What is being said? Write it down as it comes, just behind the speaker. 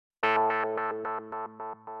This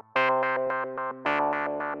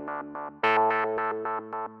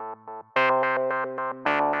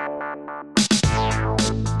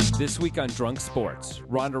week on Drunk Sports,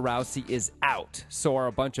 Ronda Rousey is out. So are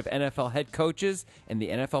a bunch of NFL head coaches, and the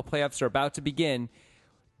NFL playoffs are about to begin.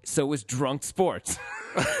 So is Drunk Sports.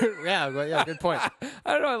 Yeah, good point.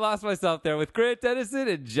 I don't know, I lost myself there with Grant Dennison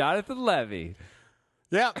and Jonathan Levy.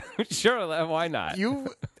 Yeah. Sure, why not?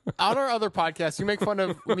 On our other podcast, you make fun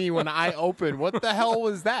of me when I open. What the hell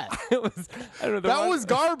was that? That was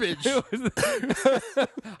garbage.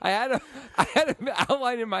 I had an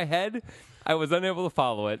outline in my head. I was unable to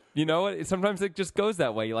follow it. You know what? Sometimes it just goes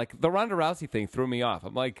that way. Like, the Ronda Rousey thing threw me off.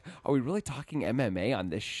 I'm like, are we really talking MMA on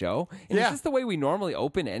this show? And is this the way we normally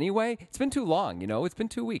open anyway? It's been too long, It's been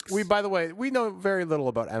 2 weeks. By the way, we know very little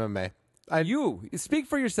about MMA. You speak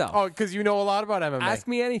for yourself. Oh, because you know a lot about MMA. Ask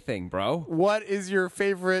me anything, bro. What is your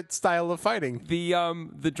favorite style of fighting?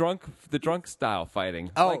 The drunk style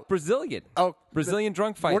fighting. Oh, like Brazilian. Oh, Brazilian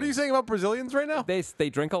drunk fighting. What are you saying about Brazilians right now? They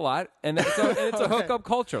drink a lot, and it's a hookup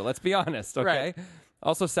culture. Let's be honest, okay? Right.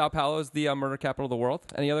 Also, Sao Paulo is the murder capital of the world.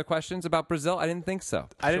 Any other questions about Brazil? I didn't think so.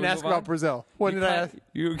 I didn't ask about Brazil. When did I ask?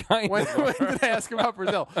 When did I ask about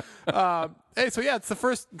Brazil? It's the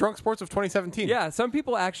first Drunk Sports of 2017. Yeah, some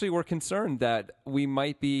people actually were concerned that we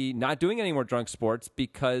might be not doing any more Drunk Sports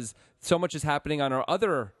because so much is happening on our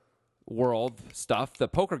other world stuff, the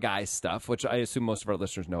Poker Guys stuff, which I assume most of our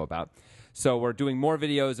listeners know about. So we're doing more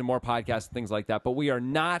videos and more podcasts and things like that, but we are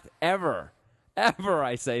not ever,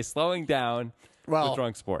 I say, slowing down. With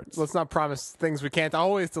Drunk Sports. Let's not promise things we can't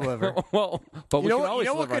always deliver. But we can always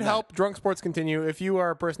what could help Drunk Sports continue if you are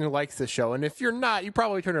a person who likes this show, and if you're not, you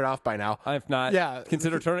probably turn it off by now. If not,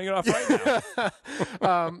 consider turning it off right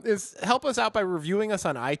now. Is help us out by reviewing us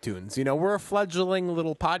on iTunes. We're a fledgling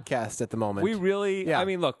little podcast at the moment. We really, I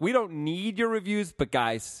mean, look, we don't need your reviews, but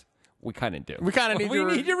guys, we kind of do. We kind of need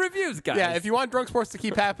need your reviews, guys. Yeah, if you want Drunk Sports to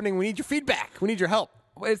keep happening, we need your feedback. We need your help.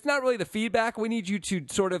 It's not really the feedback. We need you to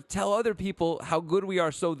sort of tell other people how good we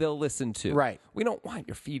are so they'll listen to. Right. We don't want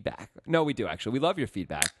your feedback. No, we do, actually. We love your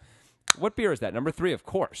feedback. What beer is that? Number 3, of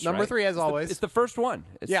course. Number 3, as always. It's the first one.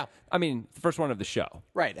 Yeah. I mean, the first one of the show.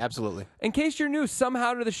 Right, absolutely. In case you're new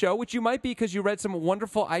somehow to the show, which you might be because you read some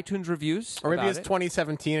wonderful iTunes reviews. Or maybe it's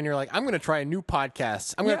 2017 and you're like, I'm going to try a new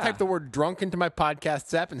podcast. I'm going to type the word drunk into my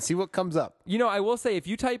podcasts app and see what comes up. I will say, if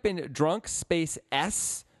you type in drunk space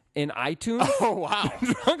S in iTunes. Oh, wow.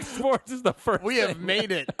 Drunk Sports is the first We have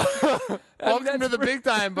made it. Welcome to the big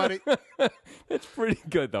time, buddy. It's pretty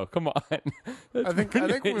good, though. Come on. I think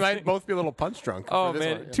we might both be a little punch drunk. Oh,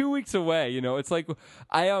 man. One. 2 weeks away. It's like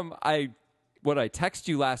I text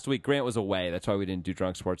you last week. Grant was away. That's why we didn't do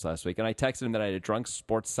Drunk Sports last week. And I texted him that I had a Drunk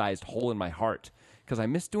Sports-sized hole in my heart because I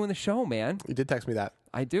miss doing the show, man. You did text me that.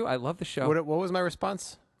 I do. I love the show. What was my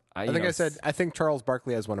response? I said, I think Charles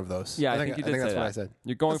Barkley has one of those. Yeah, I think you did say that's that. what I said.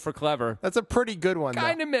 You're going for clever. That's a pretty good one, though.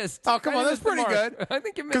 Kind of missed. Oh, come on, that's pretty good. I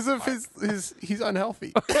think you missed because of he's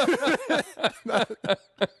unhealthy.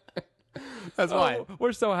 That's why.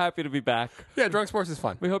 We're so happy to be back. Yeah, Drunk Sports is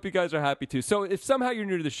fun. We hope you guys are happy, too. So if somehow you're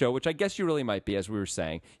new to the show, which I guess you really might be, as we were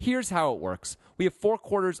saying, here's how it works. We have 4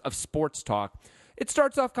 quarters of sports talk. It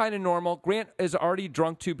starts off kind of normal. Grant has already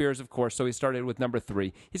drunk 2 beers, of course, so he started with number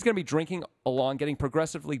 3. He's going to be drinking along, getting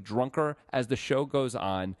progressively drunker as the show goes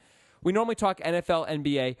on. We normally talk NFL,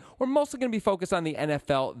 NBA. We're mostly going to be focused on the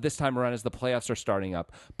NFL this time around as the playoffs are starting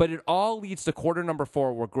up. But it all leads to quarter number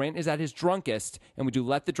 4, where Grant is at his drunkest, and we do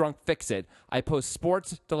Let the Drunk Fix It. I pose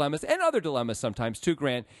sports dilemmas and other dilemmas sometimes to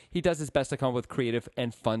Grant. He does his best to come up with creative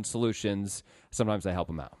and fun solutions. Sometimes I help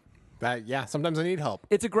him out. Sometimes I need help.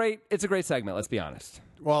 It's a great segment, let's be honest.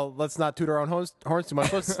 Well, let's not toot our own horns too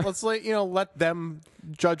much. Let's let them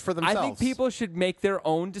judge for themselves. I think people should make their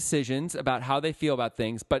own decisions about how they feel about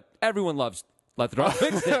things, but everyone loves Let the Drunk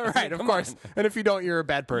Fix It. Right, of course. And if you don't, you're a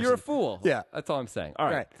bad person. You're a fool. Yeah. That's all I'm saying. All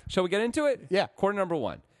right. Shall we get into it? Yeah. Quarter number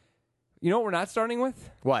 1. You know what we're not starting with?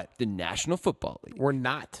 What? The National Football League. We're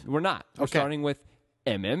not. We're starting with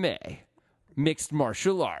MMA. Mixed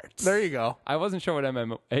martial arts. There you go. I wasn't sure what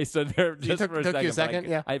MMA stood there just for a second. Took you a second,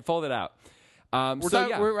 yeah. I pulled it out.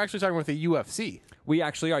 We're actually starting with the UFC. We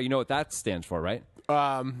actually are. You know what that stands for, right?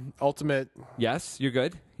 Ultimate. Yes, you're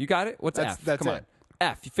good. You got it? What's F? That's Come it. on.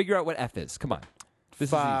 F. You figure out what F is. Come on.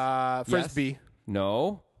 This is Frisbee. Yes?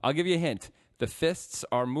 No. I'll give you a hint. The fists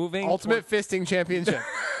are moving. Ultimate Fisting Championship.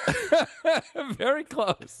 Very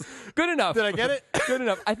close. Good enough. Did I get it? Good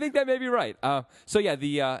enough. I think that may be right. The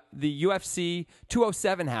UFC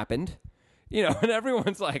 207 happened. And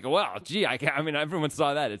everyone's like, well, gee, everyone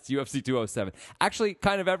saw that. It's UFC 207. Actually,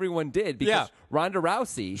 kind of everyone did because Ronda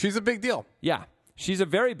Rousey. She's a big deal. Yeah. She's a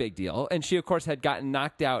very big deal. And she, of course, had gotten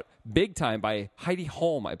knocked out big time by Heidi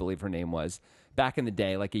Holm, I believe her name was, back in the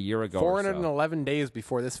day, like a year ago 411 days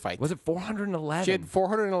before this fight. Was it 411? She had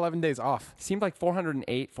 411 days off. Seemed like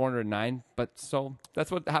 408, 409, but so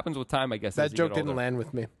that's what happens with time, I guess. That joke didn't land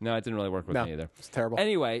with me. No, it didn't really work with me either. It's terrible.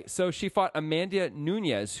 Anyway, so she fought Amanda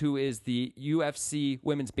Nunes, who is the UFC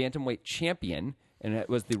Women's Bantamweight Champion, and it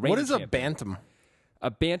was the reigning What is champion. a bantam?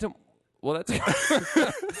 A bantam... Well,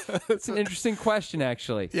 that's an interesting question,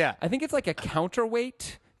 actually. Yeah. I think it's like a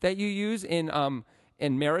counterweight that you use in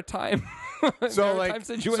maritime. So maritime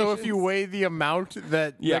situations. So if you weigh the amount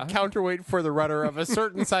that the counterweight for the rudder of a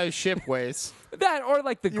certain size ship weighs, that or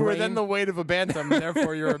like the you are then the weight of a bantam, and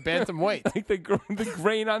therefore you're a bantam weight. Like the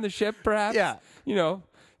grain on the ship, perhaps. Yeah. You know,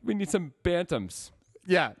 we need some bantams.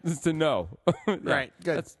 Yeah. Just to know. Yeah, right.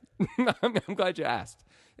 Good. I'm glad you asked.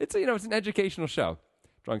 It's it's an educational show.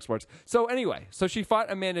 Drunk Sports. So anyway, she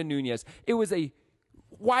fought Amanda Nunes. It was a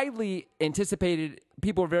widely anticipated.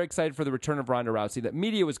 People were very excited for the return of Ronda Rousey. The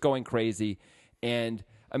media was going crazy, and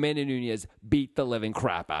Amanda Nunes beat the living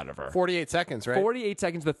crap out of her. 48 seconds, right? 48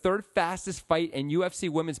 seconds, the third fastest fight in UFC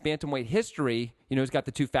women's bantamweight history. You know who's got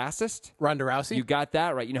the two fastest? Ronda Rousey. You got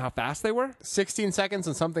that right. You know how fast they were? 16 seconds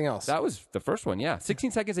and something else. That was the first one, yeah.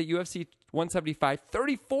 16 seconds at UFC 175,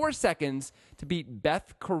 34 seconds to beat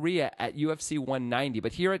Beth Correa at UFC 190.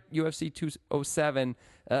 But here at UFC 207,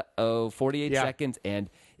 48 seconds, and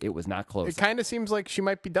it was not close. It kind of seems like she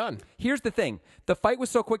might be done. Here's the thing. The fight was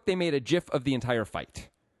so quick, they made a GIF of the entire fight.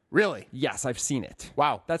 Really? Yes, I've seen it.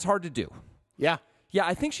 Wow. That's hard to do. Yeah. Yeah,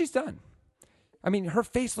 I think she's done. I mean, her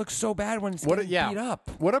face looks so bad when it's getting beat up.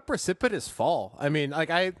 What a precipitous fall. I mean, like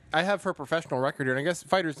I have her professional record here, and I guess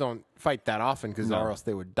fighters don't fight that often because or else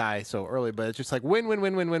they would die so early. But it's just like win,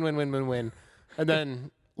 and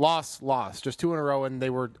then loss, just two in a row, and they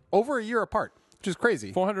were over a year apart, which is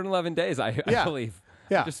crazy. 411 days, I believe.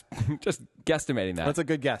 Yeah. Just guesstimating that. That's a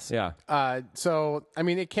good guess. Yeah. So, I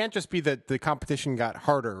mean, it can't just be that the competition got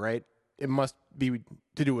harder, right? It must be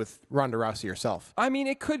to do with Ronda Rousey herself. I mean,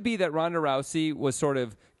 it could be that Ronda Rousey was sort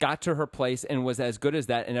of got to her place and was as good as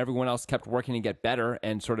that, and everyone else kept working to get better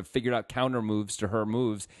and sort of figured out counter moves to her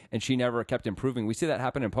moves, and she never kept improving. We see that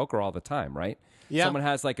happen in poker all the time, right? Yeah. Someone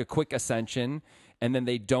has like a quick ascension, and then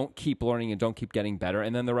they don't keep learning and don't keep getting better,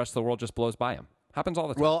 and then the rest of the world just blows by them. Happens all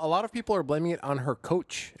the time. Well, a lot of people are blaming it on her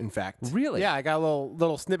coach, in fact. Really? Yeah, I got a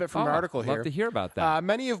little snippet from an article here. Love to hear about that.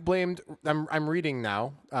 Many have blamed, I'm reading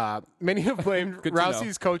now, many have blamed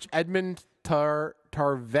Rousey's coach, Edmund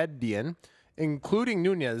Tarvedian, including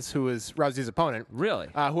Nunes, who is Rousey's opponent. Really?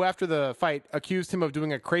 Who, after the fight, accused him of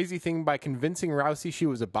doing a crazy thing by convincing Rousey she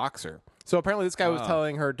was a boxer. So apparently this guy was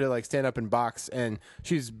telling her to like stand up and box, and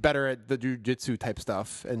she's better at the jiu-jitsu type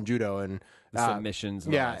stuff and judo and submissions.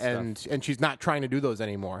 And all that stuff. and she's not trying to do those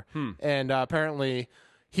anymore. And apparently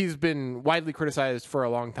he's been widely criticized for a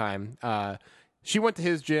long time. She went to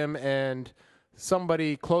his gym, and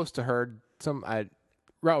somebody close to her,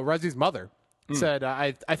 Rousey's mother, said,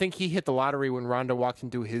 I think he hit the lottery when Ronda walked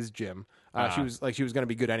into his gym. She was going to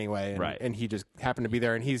be good anyway, and he just happened to be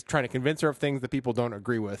there, and he's trying to convince her of things that people don't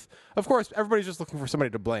agree with. Of course, everybody's just looking for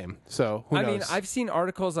somebody to blame. So who knows? I mean, I've seen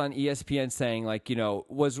articles on ESPN saying like,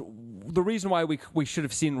 was the reason why we should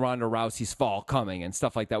have seen Ronda Rousey's fall coming and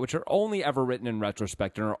stuff like that, which are only ever written in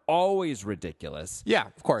retrospect and are always ridiculous. Yeah,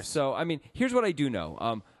 of course. So I mean, here's what I do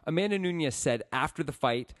know. Amanda Nunes said after the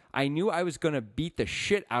fight, I knew I was going to beat the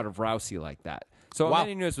shit out of Rousey like that. So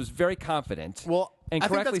Amanda Nunes was very confident. Well, and I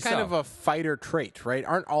think correctly that's kind of a fighter trait, right?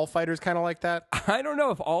 Aren't all fighters kind of like that? I don't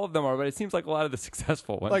know if all of them are, but it seems like a lot of the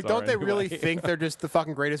successful ones like, don't are they anyway. really think they're just the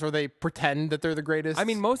fucking greatest, or they pretend that they're the greatest? I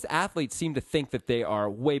mean, most athletes seem to think that they are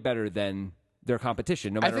way better than their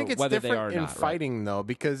competition, no matter whether they are or not. I think it's different in fighting, though,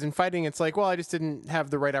 because in fighting, it's like, well, I just didn't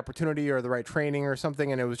have the right opportunity or the right training or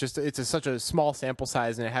something, and it was just, such a small sample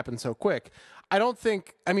size, and it happened so quick. I don't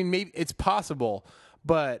think, I mean, maybe it's possible,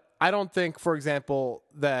 but I don't think, for example,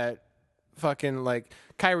 that fucking, like,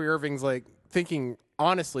 Kyrie Irving's, like, thinking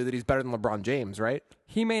honestly that he's better than LeBron James, right?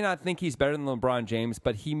 He may not think he's better than LeBron James,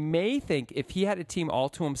 but he may think if he had a team all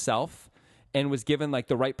to himself and was given like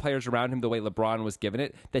the right players around him the way LeBron was given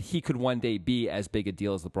it, that he could one day be as big a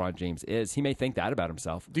deal as LeBron James is. He may think that about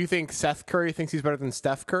himself. Do you think Seth Curry thinks he's better than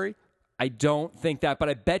Steph Curry? I don't think that, but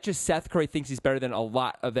I bet you Seth Curry thinks he's better than a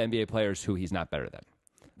lot of the NBA players who he's not better than.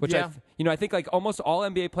 Which I think like almost all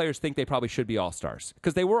NBA players think they probably should be all-stars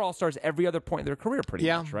because they were all-stars every other point in their career pretty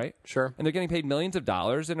much, right? Sure. And they're getting paid millions of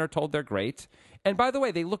dollars and are told they're great. And by the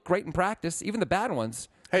way, they look great in practice, even the bad ones.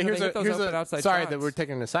 Hey, here's sorry shots. that we're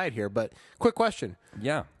taking an aside here, but quick question.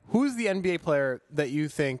 Yeah. Who's the NBA player that you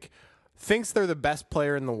thinks they're the best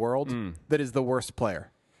player in the world that is the worst player?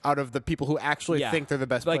 out of the people who actually think they're the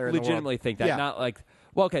best player in the world. Like, legitimately think that. Not like,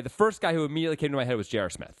 well, okay, the first guy who immediately came to my head was J.R.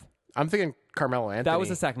 Smith. I'm thinking Carmelo Anthony. That was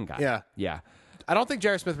the second guy. Yeah. I don't think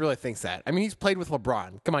J.R. Smith really thinks that. I mean, he's played with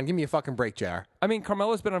LeBron. Come on, give me a fucking break, J.R. I mean,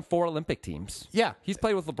 Carmelo's been on 4 Olympic teams. Yeah. He's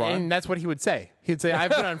played with LeBron. And that's what he would say. He'd say, I've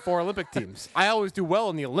been on 4 Olympic teams. I always do well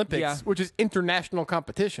in the Olympics, which is international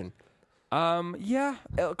competition.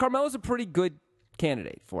 Carmelo's a pretty good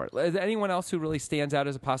candidate for it. Is there anyone else who really stands out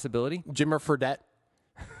as a possibility? Jimmer Fredette.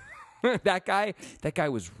 That guy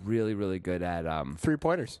was really, really good at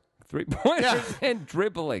 3-pointers. 3-pointers and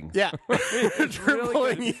dribbling. Yeah.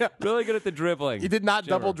 Dribbling, really good at the dribbling. He did not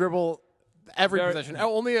double dribble every possession.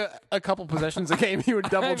 Only a couple possessions a game he would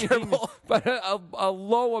double dribble. But a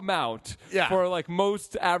low amount for like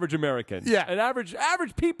most average Americans. Yeah. And average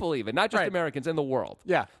people even, not just Americans in the world.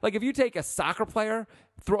 Yeah. Like if you take a soccer player,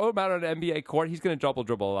 throw him out on an NBA court, he's going to double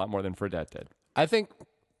dribble a lot more than Fredette did. I think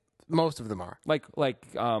most of them are. Like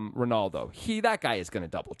Ronaldo. That guy is going to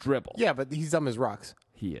double dribble. Yeah, but he's dumb as rocks.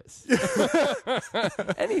 He is.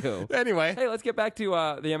 Anyway. Hey, let's get back to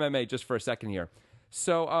the MMA just for a second here.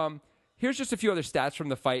 So here's just a few other stats from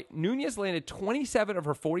the fight. Nunes landed 27 of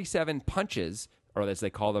her 47 punches, or as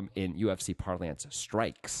they call them in UFC parlance,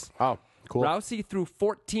 strikes. Oh, cool. Rousey threw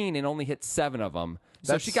 14 and only hit 7 of them.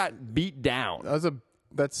 So she got beat down.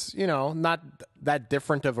 That's not that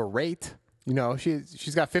different of a rate.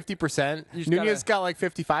 She's got 50%. Nunes got like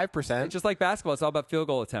 55%. Just like basketball, it's all about field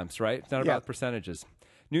goal attempts, right? It's not about percentages.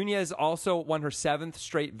 Nunes also won her 7th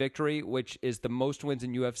straight victory, which is the most wins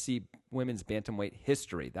in UFC women's bantamweight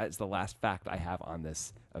history. That is the last fact I have on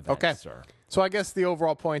this event, sir. So I guess the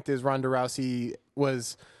overall point is Ronda Rousey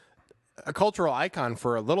was a cultural icon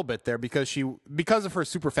for a little bit there because of her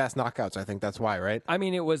super fast knockouts. I think that's why, right? I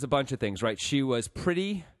mean, it was a bunch of things, right? She was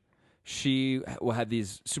pretty. She had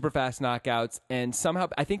these super fast knockouts, and somehow,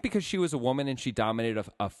 I think because she was a woman and she dominated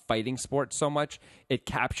a fighting sport so much, it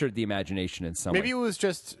captured the imagination in some way. Maybe it was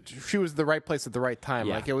just she was the right place at the right time.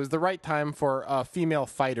 Yeah. Like it was the right time for a female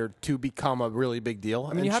fighter to become a really big deal,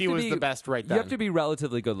 and she was the best right then. You have to be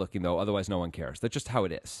relatively good looking, though, otherwise no one cares. That's just how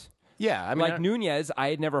it is. Yeah, I mean, like Nunes, I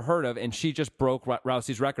had never heard of, and she just broke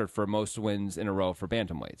Rousey's record for most wins in a row for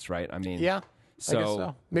bantamweights, right? I mean, yeah. I guess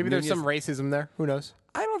so. Maybe there's some racism there. Who knows?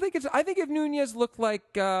 I don't think it's. I think if Nunes looked like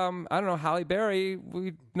I don't know, Halle Berry,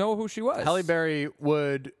 we'd know who she was. Halle Berry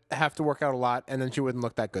would have to work out a lot, and then she wouldn't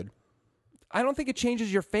look that good. I don't think it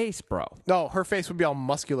changes your face, bro. No, her face would be all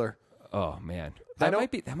muscular. Oh man, that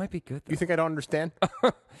might be good. Though. You think I don't understand?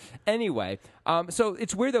 Anyway, so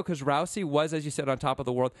it's weird though because Rousey was, as you said, on top of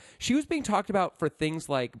the world. She was being talked about for things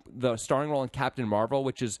like the starring role in Captain Marvel,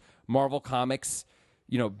 which is Marvel Comics.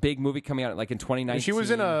 Big movie coming out like in 2019. She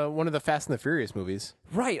was in one of the Fast and the Furious movies.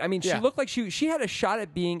 Right. I mean, she looked like she had a shot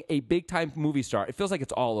at being a big-time movie star. It feels like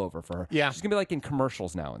it's all over for her. Yeah. She's going to be like in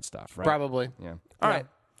commercials now and stuff, right? Probably. Yeah. All right.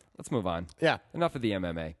 Let's move on. Yeah. Enough of the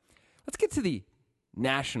MMA. Let's get to the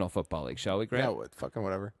National Football League, shall we, Grant? Yeah, fucking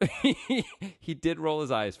whatever. He did roll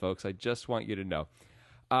his eyes, folks. I just want you to know.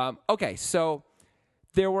 Okay, so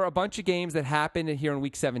there were a bunch of games that happened here in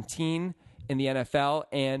Week 17 in the NFL,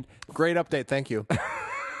 and... Great update. Thank you.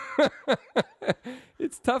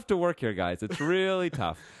 It's tough to work here, guys. It's really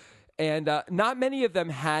tough. And not many of them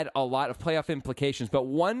had a lot of playoff implications, but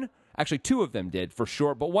actually 2 of them did for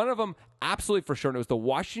sure, but one of them absolutely for sure, and it was the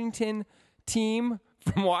Washington team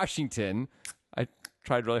from Washington. I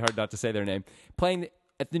tried really hard not to say their name. Playing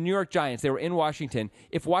at the New York Giants. They were in Washington.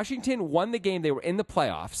 If Washington won the game, they were in the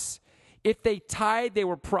playoffs. If they tied, they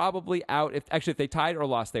were probably out. If they tied or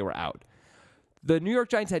lost, they were out. The New York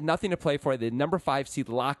Giants had nothing to play for. The number 5 seed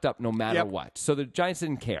locked up no matter what. So the Giants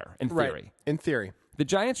didn't care, in theory. Right. In theory. The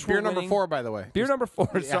Giants were Beer number 4, by the way. Beer number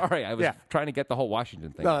 4. Sorry, I was trying to get the whole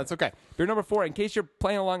Washington thing. No, that's okay. Beer number 4, in case you're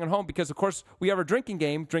playing along at home, because, of course, we have our drinking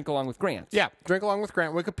game, Drink Along with Grant. Yeah, Drink Along with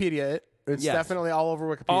Grant. Wikipedia it. It's definitely all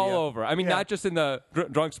over Wikipedia. All over. I mean, not just in the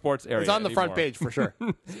drunk sports area. It's on the front page for sure.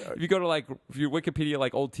 If you go to if your Wikipedia,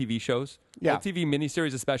 old TV shows, old TV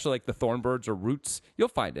miniseries, especially like the Thornbirds or Roots, you'll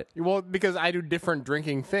find it. Well, because I do different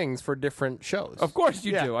drinking things for different shows. Of course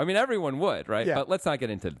you do. I mean, everyone would, right? Yeah. But let's not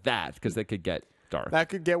get into that because that could get dark. That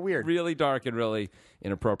could get weird. Really dark and really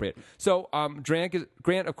inappropriate. So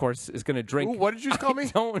Grant, of course, is going to drink. Ooh, what did you call me? I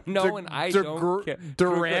don't know, and I don't care.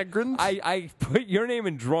 Dragrant? I put your name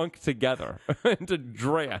and drunk together into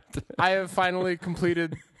Drant. I have finally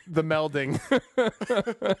completed the melding.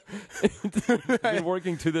 You've been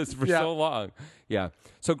working to this for so long. Yeah.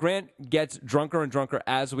 So Grant gets drunker and drunker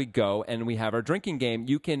as we go, and we have our drinking game.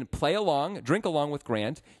 You can play along, drink along with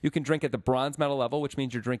Grant. You can drink at the bronze medal level, which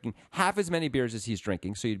means you're drinking half as many beers as he's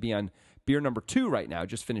drinking. So you'd be on beer number 2 right now,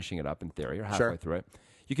 just finishing it up in theory, or halfway through it.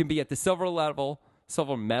 You can be at the silver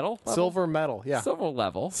Silver medal? Silver medal, yeah. Silver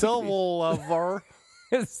level. Silver.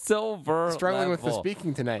 Silver Struggling level. with the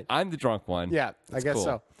speaking tonight. I'm the drunk one. Yeah, That's I guess cool.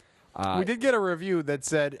 so. We did get a review that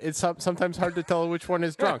said it's sometimes hard to tell which one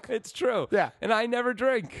is drunk. It's true. Yeah. And I never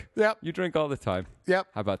drink. Yep. You drink all the time. Yep.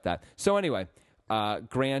 How about that? So anyway,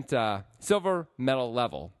 Grant, silver medal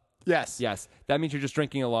level. Yes. Yes. That means you're just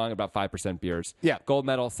drinking along about 5% beers. Yeah. Gold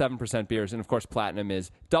medal, 7% beers. And, of course, platinum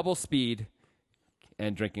is double speed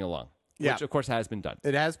and drinking along, Yeah. which, of course, has been done.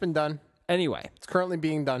 It has been done. Anyway. It's currently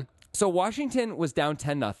being done. So Washington was down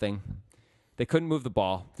 10-0. They couldn't move the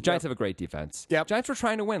ball. The Giants have a great defense. Yep. Giants were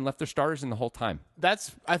trying to win, left their starters in the whole time.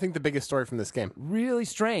 That's, I think, the biggest story from this game. Really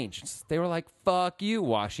strange. They were like, fuck you,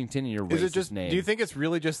 Washington, and your racist Is it just? name. Do you think it's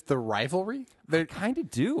really just the rivalry? They kind of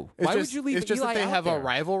do. It's Why just, would you leave It's just Eli that they out have there? a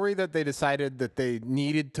rivalry that they decided that they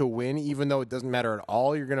needed to win, even though it doesn't matter at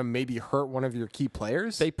all. You're going to maybe hurt one of your key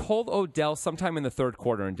players. They pulled Odell sometime in the third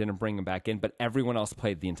quarter and didn't bring him back in, but everyone else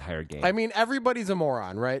played the entire game. I mean, everybody's a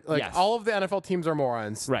moron, right? Like, Yes. all of the NFL teams are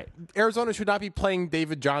morons. Right. Arizona should not be playing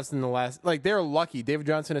David Johnson in the last. Like, they're lucky. David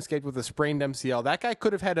Johnson escaped with a sprained MCL. That guy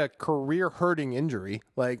could have had a career-hurting injury.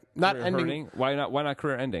 Like, not Career ending. hurting? Why not? Why not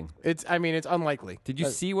career ending? It's unlikely. Did you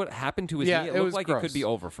see what happened to his yeah, knee? it It looked was like gross. it could be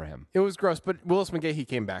over for him. It was gross, but Willis McGahee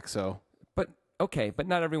came back, so. But okay, but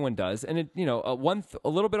not everyone does, and a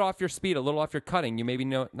little bit off your speed, a little off your cutting, you maybe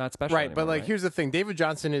not special. Right, anymore, but like right? here's the thing: David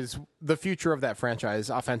Johnson is the future of that franchise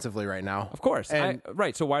offensively right now. Of course, And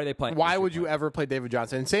right. So why are they playing? why would you ever play David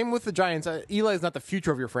Johnson? And same with the Giants. Eli is not the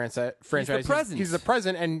future of your franchise. present. He's the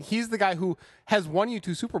present, and he's the guy who has won you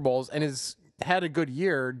 2 Super Bowls and has had a good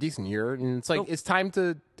year, decent year. And it's like it's time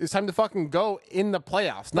to fucking go in the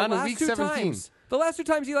playoffs, not in week 17. The last 2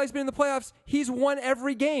 times Eli's been in the playoffs, he's won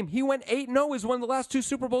every game. He went 8-0, is one of the last 2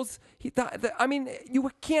 Super Bowls. I mean,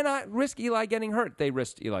 you cannot risk Eli getting hurt. They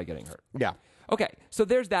risked Eli getting hurt. Yeah, Okay, so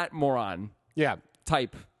there's that moron yeah,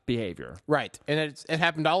 type behavior. right. And it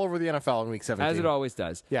happened all over the NFL in week 17, As it always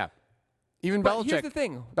does. Yeah, even But Belichick. here's the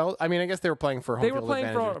thing. I mean, I guess they were playing for home They were field playing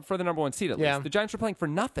advantage. for the number 1 seed at Yeah. least. The Giants were playing for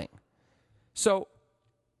nothing. So,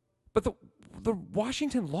 but the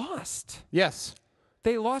Washington lost. Yes.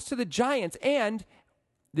 They lost to the Giants, and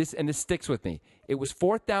this sticks with me. It was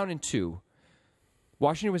 4th down and 2.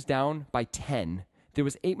 Washington was down by 10. There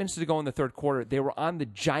was 8 minutes to go in the third quarter. They were on the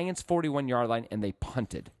Giants' 41-yard line, and they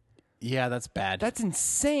punted. Yeah, that's bad. That's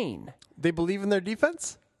insane. They believe in their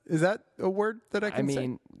defense? Is that a word that I I can say?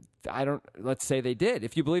 mean, let's say they did.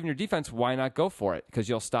 If you believe in your defense, why not go for it? Because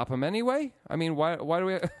you'll stop them anyway? I mean, why do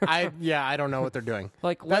we... I don't know what they're doing.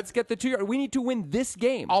 let's get the 2-yard. We need to win this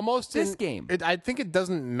game. Almost this game. I think it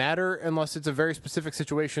doesn't matter unless it's a very specific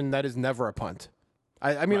situation that is never a punt.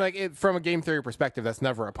 I mean, from a game theory perspective, that's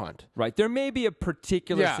never a punt. Right. There may be a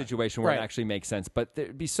particular Yeah, situation where right. it actually makes sense, but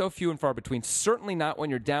there'd be so few and far between. Certainly not when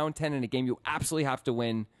you're down 10 in a game. You absolutely have to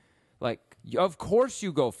win. Of course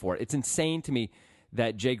you go for it. It's insane to me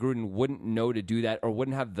that Jay Gruden wouldn't know to do that or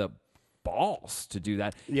wouldn't have the balls to do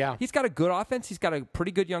that. Yeah. He's got a good offense. He's got a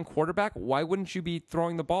pretty good young quarterback. Why wouldn't you be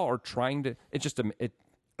throwing the ball or trying to? It's just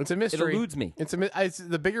It's a mystery. It eludes me. It's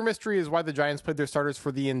the bigger mystery is why the Giants played their starters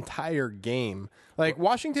for the entire game. Like,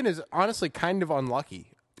 Washington is honestly kind of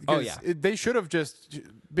unlucky. Oh, because yeah. They should have just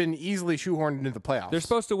been easily shoehorned into the playoffs. They're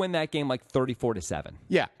supposed to win that game 34-7.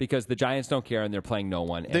 Yeah. Because the Giants don't care and they're playing no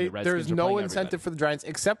one. And the Redskins There's are no playing incentive everybody. for the Giants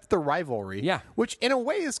except the rivalry. Yeah. Which in a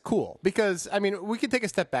way is cool because, I mean, we could take a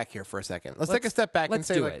step back here for a second. Let's take a step back and let's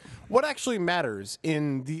say, do like, it. what actually matters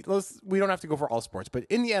we don't have to go for all sports, but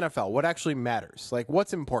in the NFL, what actually matters? Like,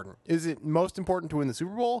 what's important? Is it most important to win the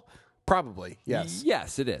Super Bowl? Probably, yes.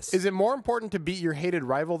 Yes, it is. Is it more important to beat your hated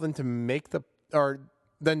rival than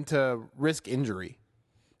to risk injury?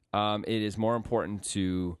 It is more important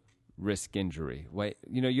to risk injury. Wait,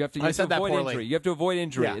 you have to, I said that avoid poorly. injury. You have to avoid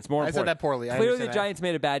injury. Yeah, It's more I important. said that poorly. I Clearly, understand the that. Giants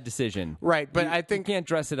made a bad decision. Right, but I think you can't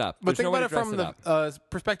dress it up. But There's think no way about to it dress from it the up.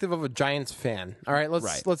 perspective of a Giants fan. All right,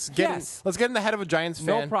 Right. let's Yes. get in the head of a Giants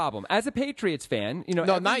fan. No problem. As a Patriots fan, No,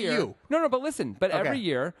 every not year- you. No, but listen. But Okay. every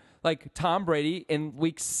year, like Tom Brady in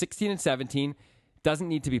weeks 16 and 17 doesn't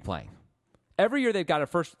need to be playing. Every year they've got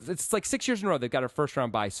it's like 6 years in a row they've got a first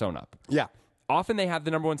round bye sewn up. Yeah, Often they have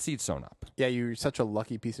the number 1 seed sewn up. yeah, you're such a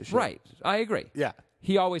lucky piece of shit. Right. I agree. Yeah.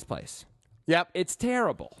 He always plays. Yep. It's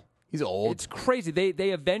terrible. He's old. It's crazy.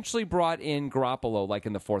 They eventually brought in Garoppolo like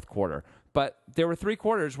in the fourth quarter, but there were 3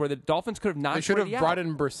 quarters where the Dolphins could have knocked They should have Brady brought out.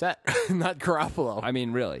 in Brissett, not Garoppolo. I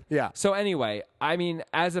mean, really. Yeah. So anyway, I mean,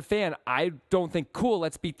 as a fan, I don't think cool.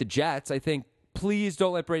 Let's beat the Jets. I think please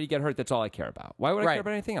don't let Brady get hurt. That's all I care about. Why would I Right. care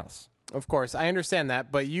about anything else? Of course, I understand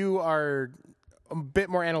that, but you are a bit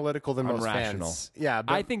more analytical than most Unrational. fans. Yeah,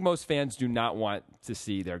 but I think most fans do not want to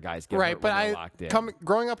see their guys get hurt but when they're locked in.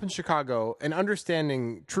 Growing up in Chicago and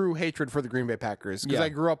understanding true hatred for the Green Bay Packers, because Yeah. I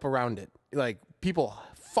grew up around it. Like, people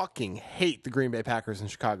fucking hate the Green Bay Packers in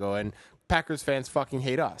Chicago, and Packers fans fucking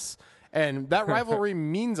hate us. And that rivalry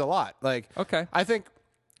means a lot. Like, Okay. I think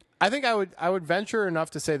I would venture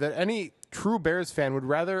enough to say that any true Bears fan would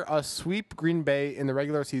rather us sweep Green Bay in the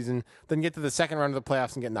regular season than get to the second round of the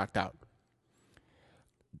playoffs and get knocked out.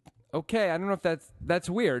 Okay, I don't know if that's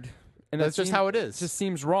weird. And That's just how it is. It just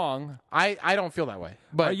seems wrong. I don't feel that way.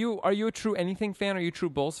 But Are you a true anything fan? Are you a true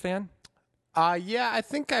Bulls fan? Yeah, I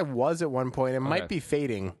think I was at one point. It might be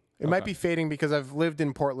fading. It might be fading because I've lived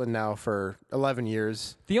in Portland now for 11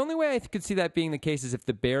 years. The only way I could see that being the case is if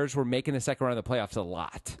the Bears were making the second round of the playoffs a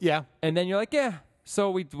lot. Yeah. And then you're like, yeah.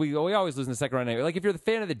 So we always lose in the second round anyway. Like if you're the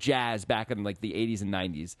fan of the Jazz back in like the 80s and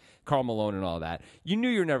 90s, Karl Malone and all that, you knew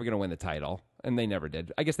you were never going to win the title, and they never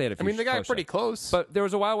did. I guess they had a few. They got pretty close. But there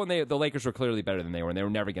was a while when the Lakers were clearly better than they were, and they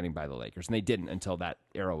were never getting by the Lakers, and they didn't until that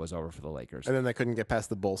era was over for the Lakers. And then they couldn't get past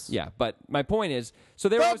the Bulls. Yeah, but my point is, so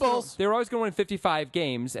they were always going to win 55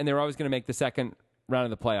 games, and they were always going to make the second round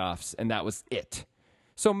of the playoffs, and that was it.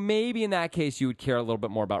 So maybe in that case you would care a little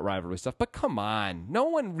bit more about rivalry stuff. But come on, no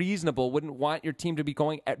one reasonable wouldn't want your team to be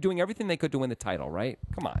doing everything they could to win the title, right?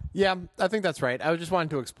 Come on. Yeah, I think that's right. I just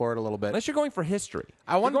wanted to explore it a little bit. Unless you're going for history.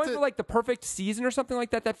 I wanted going for like the perfect season or something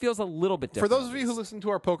like that. That feels a little bit different. For those of you who listen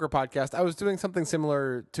to our poker podcast, I was doing something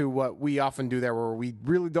similar to what we often do there, where we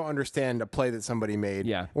really don't understand a play that somebody made.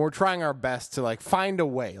 Yeah. And we're trying our best to like find a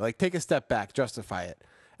way, like take a step back, justify it.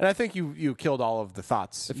 And I think you killed all of the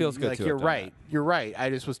thoughts. It feels good like, to you're have done right. that. You're right. I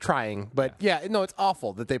just was trying. But yeah, no, it's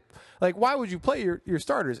awful that they like why would you play your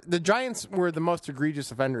starters? The Giants were the most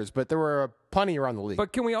egregious offenders, but there were plenty around the league.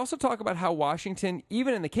 But can we also talk about how Washington,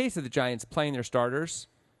 even in the case of the Giants playing their starters,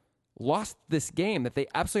 lost this game that they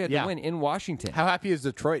absolutely had to win in Washington? How happy is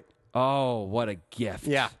Detroit? Oh, what a gift.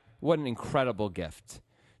 Yeah. What an incredible gift.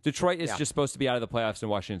 Detroit is just supposed to be out of the playoffs and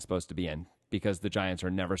Washington's supposed to be in because the Giants are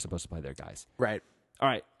never supposed to play their guys. Right. All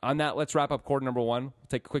right, on that, let's wrap up quarter number one. We'll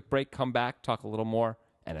take a quick break, come back, talk a little more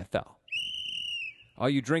NFL. All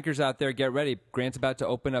you drinkers out there, get ready. Grant's about to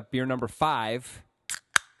open up beer number 5.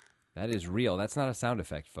 That is real. That's not a sound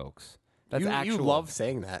effect, folks. That's actual. You love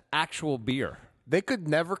saying that. Actual beer. They could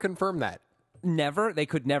never confirm that. Never? They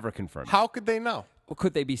could never confirm it. How could they know? Well,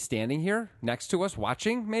 could they be standing here next to us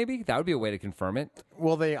watching, maybe? That would be a way to confirm it.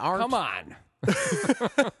 Well, they aren't. Come on.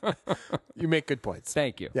 You make good points.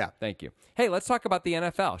 Thank you. Yeah. Thank you. Hey, let's talk about the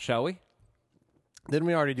NFL, shall we? Didn't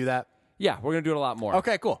we already do that? Yeah, we're going to do it a lot more.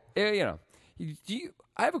 Okay, cool. I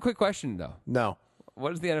have a quick question, though. No.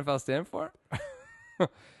 What does the NFL stand for? All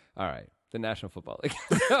right. The National Football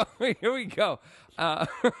League. Here we go.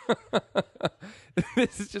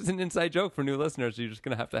 This is just an inside joke for new listeners. You're just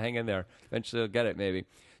going to have to hang in there. Eventually you'll get it, maybe.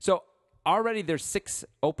 So already there's 6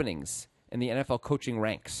 openings in the NFL coaching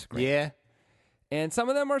ranks. Grant. Yeah. And some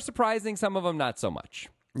of them are surprising. Some of them not so much.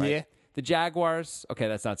 Right? Yeah. The Jaguars. Okay,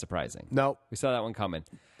 that's not surprising. No. We saw that one coming.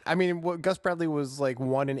 I mean, Gus Bradley was like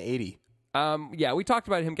 1-80. Yeah, we talked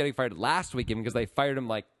about him getting fired last week because they fired him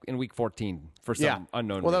like in week 14 for some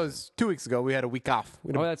unknown Well, reason. that was 2 weeks ago. We had a week off.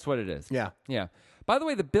 Oh, that's what it is. Yeah. Yeah. By the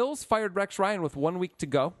way, the Bills fired Rex Ryan with 1 week to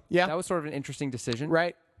go. Yeah. That was sort of an interesting decision.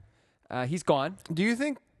 Right. He's gone. Do you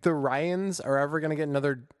think the Ryans are ever going to get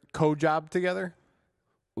another co-job together?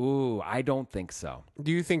 Ooh, I don't think so. Do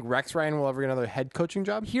you think Rex Ryan will ever get another head coaching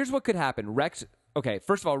job? Here's what could happen. Rex, okay,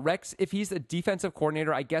 first of all, Rex, if he's a defensive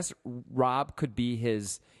coordinator, I guess Rob could be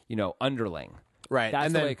his, underling. Right.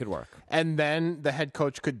 That's the way it could work. And then the head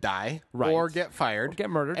coach could die Right. or get fired. Or get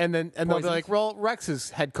murdered. And they'll be Poisoned. like, well, Rex is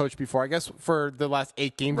head coach before. I guess for the last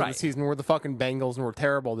 8 games of Right. the season, we're the fucking Bengals and we're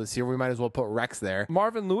terrible this year. We might as well put Rex there.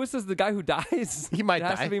 Marvin Lewis is the guy who dies. He might it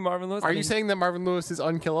has die. to be Marvin Lewis. Are you saying that Marvin Lewis is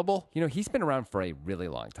unkillable? He's been around for a really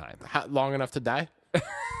long time. Long enough to die?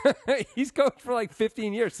 He's coached for like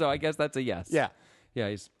 15 years, so I guess that's a yes. Yeah. Yeah,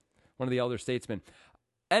 he's one of the elder statesmen.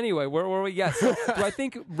 Anyway, where were we? Yes. Do I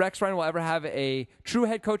think Rex Ryan will ever have a true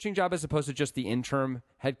head coaching job as opposed to just the interim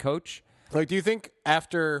head coach? Like, do you think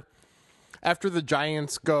after the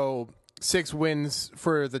Giants go 6 wins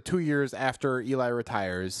for the 2 years after Eli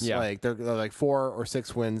retires, like they're like 4 or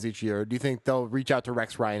 6 wins each year, do you think they'll reach out to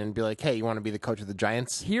Rex Ryan and be like, hey, you want to be the coach of the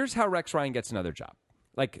Giants? Here's how Rex Ryan gets another job,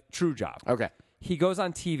 like true job. Okay. He goes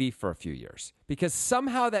on TV for a few years because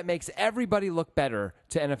somehow that makes everybody look better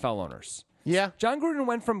to NFL owners. Yeah. John Gruden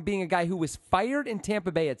went from being a guy who was fired in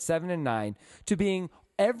Tampa Bay at 7-9 to being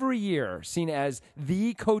every year seen as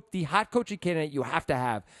the hot coaching candidate you have to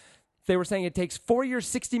have. They were saying it takes 4 years,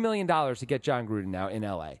 $60 million to get John Gruden now in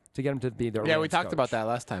L.A., to get him to be their Yeah, we Rams talked coach. about that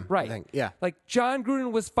last time. Right. I think. Yeah. Like, John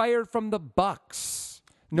Gruden was fired from the Bucks.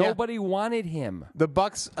 Nobody wanted him. The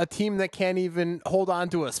Bucks, a team that can't even hold on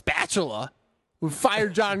to a spatula, who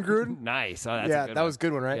fired John Gruden. Nice. Oh, that's Yeah, a good that one. was a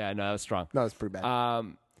good one, right? Yeah, no, that was strong. No, it's pretty bad.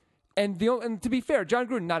 And to be fair, John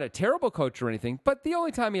Gruden, not a terrible coach or anything, but the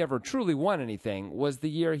only time he ever truly won anything was the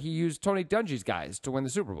year he used Tony Dungy's guys to win the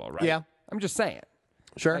Super Bowl, right? Yeah. I'm just saying.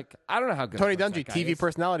 Sure. Like, I don't know how good Tony of a coach Dungy, that guy TV is.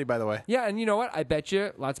 personality, by the way. Yeah, and you know what? I bet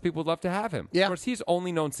you lots of people would love to have him. Yeah. Of course, he's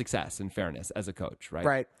only known success, in fairness, as a coach, right?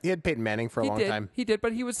 Right. He had Peyton Manning for a long time. He did,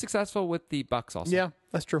 but he was successful with the Bucks also. Yeah,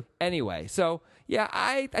 that's true. Anyway, so yeah,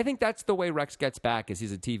 I think that's the way Rex gets back is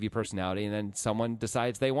he's a TV personality, and then someone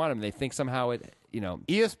decides they want him. They think somehow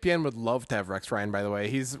ESPN would love to have Rex Ryan, by the way.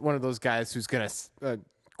 He's one of those guys who's going to,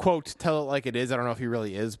 quote, tell it like it is. I don't know if he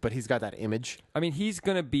really is, but he's got that image. I mean, he's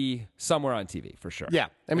going to be somewhere on TV for sure. Yeah.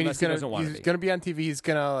 I mean, Unless he's doesn't want going to be on TV. He's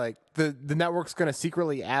going to, like, the network's going to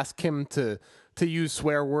secretly ask him to use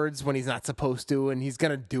swear words when he's not supposed to, and he's going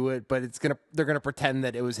to do it, but they're going to pretend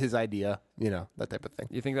that it was his idea, that type of thing.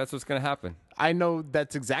 You think that's what's going to happen? I know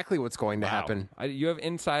that's exactly what's going to Wow. happen. You have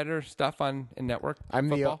insider stuff in network? I'm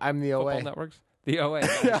the football? OA. Football networks? The OA.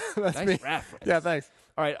 Yeah, that's nice me. reference. Yeah, thanks.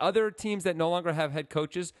 All right, other teams that no longer have head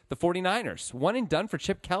coaches, the 49ers. One and done for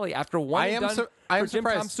Chip Kelly after one and done I am for Jim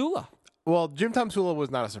surprised. Tomsula. Well, Jim Tomsula was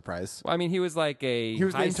not a surprise. I mean, he was like he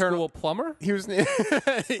was an high internal- school plumber. He was.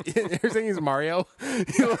 You're saying he's Mario.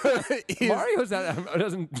 Mario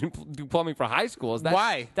doesn't do plumbing for high schools.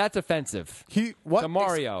 Why? That's offensive. What? To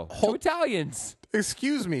Mario. To Italians.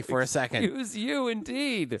 Excuse me for a second. Excuse you,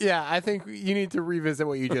 indeed. Yeah, I think you need to revisit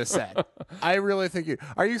what you just said. I really think you.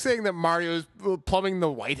 Are you saying that Mario's plumbing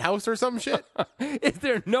the White House or some shit? Is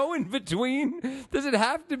there no in between? Does it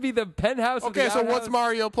have to be the penthouse? Okay, so what's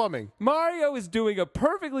Mario plumbing? Mario is doing a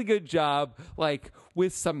perfectly good job, like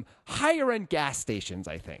with some higher end gas stations.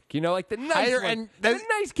 I think like the nice, the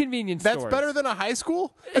nice convenience That's stores. better than a high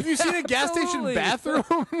school. Have you seen a gas station Absolutely. bathroom?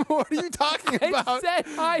 What are you talking about? I said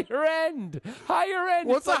higher end. Higher end.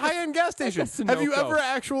 What's It's a high-end gas station? Have you Sunoco. ever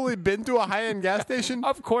actually been to a high-end gas station?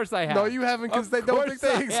 Of course I have. No, you haven't, because they don't think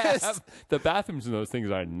they exist. The bathrooms in those things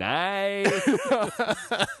are nice.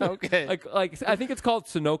 Okay. Like I think it's called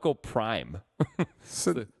Sunoco Prime.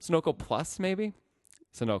 Sunoco Plus, maybe?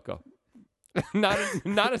 Sunoco. Not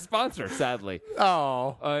a sponsor, sadly.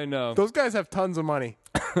 Oh. I know. Those guys have tons of money.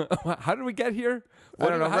 How did we get here? I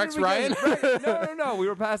don't know. How Rex did we get Ryan? here? No. We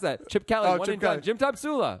were past that. Chip Kelly, one Chip and done. Kelly. Jim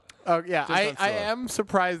Tomsula. Oh, yeah. Jim I Tomsula. am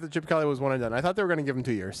surprised that Chip Kelly was one and done. I thought they were going to give him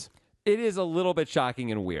 2 years. It is a little bit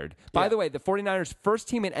shocking and weird. By the way, the 49ers, first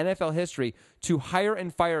team in NFL history to hire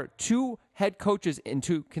and fire 2 head coaches in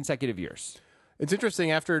 2 consecutive years. It's interesting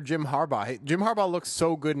after Jim Harbaugh. Jim Harbaugh looks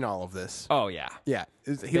so good in all of this. Oh, yeah. Yeah.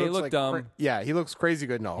 He They looks look like dumb. yeah, he looks crazy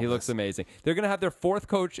good in all of He this. looks amazing. They're going to have their 4th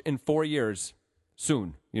coach in 4 years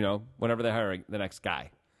soon, whenever they hire the next guy.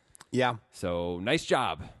 Yeah. So, nice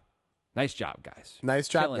job. Nice job, guys. Nice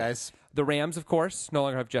job, Killing it. guys. The Rams, of course, no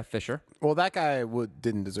longer have Jeff Fisher. Well, that guy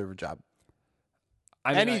didn't deserve a job.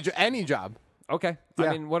 I mean, Any job. Okay. Yeah.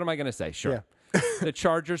 I mean, what am I going to say? Sure. The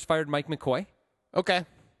Chargers fired Mike McCoy. Okay.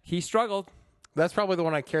 He struggled. That's probably the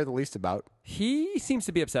one I care the least about. He seems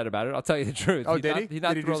to be upset about it. I'll tell you the truth. Oh, He's did not, he? He's not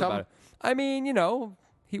Did he do thrilled about something? it. I mean,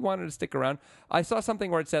 he wanted to stick around. I saw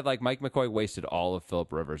something where it said like Mike McCoy wasted all of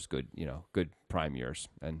Philip Rivers' good prime years,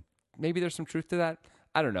 and maybe there's some truth to that.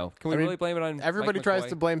 I don't know. Can we really blame it on Everybody Mike tries McCoy?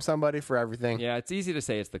 to blame somebody for everything. Yeah, it's easy to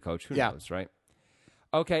say it's the coach. Who Yeah. knows, right?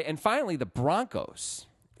 Okay, and finally, the Broncos.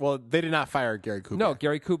 Well, they did not fire Gary Kubiak. No,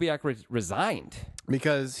 Gary Kubiak resigned.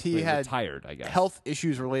 Because he had retired, I guess. health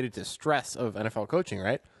issues related to stress of NFL coaching,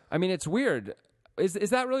 right? I mean, it's weird. Is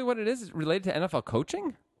that really what it is? Is it related to NFL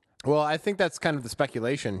coaching? Well, I think that's kind of the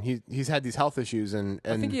speculation. He's had these health issues, and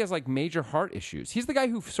I think he has like major heart issues. He's the guy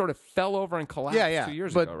who sort of fell over and collapsed 2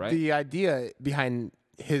 years but ago, right? the idea behind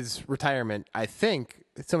his retirement, I think,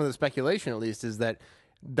 some of the speculation at least, is that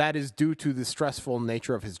is due to the stressful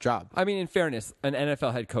nature of his job. I mean, in fairness, an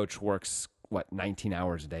NFL head coach works 19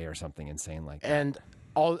 hours a day or something insane like that.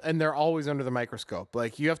 And they're always under the microscope.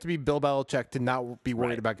 Like, you have to be Bill Belichick to not be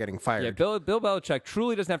worried about getting fired. Yeah, Bill Belichick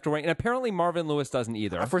truly doesn't have to worry, and apparently Marvin Lewis doesn't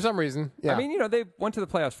either. For some reason, yeah. I mean, they went to the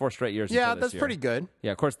playoffs 4 straight years. Yeah, until this that's year. pretty good.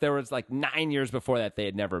 Yeah, of course, there was like 9 years before that they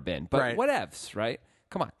had never been. But Right. whatevs, right?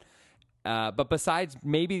 Come on. But besides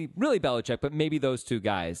maybe really Belichick, but maybe those 2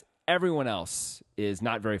 guys, everyone else is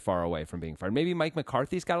not very far away from being fired. Maybe Mike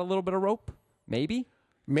McCarthy's got a little bit of rope. Maybe.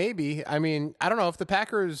 Maybe. I mean, I don't know if the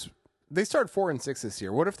Packers they started 4-6 this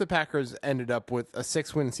year. What if the Packers ended up with a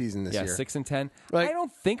 6-win season this year? 6-10. Like, I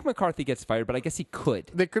don't think McCarthy gets fired, but I guess he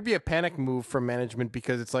could. There could be a panic move from management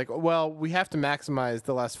because it's like, well, we have to maximize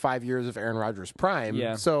the last 5 years of Aaron Rodgers' prime.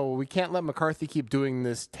 Yeah. So we can't let McCarthy keep doing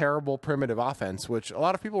this terrible primitive offense, which a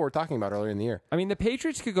lot of people were talking about earlier in the year. I mean, the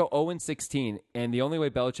Patriots could go 0-16, and the only way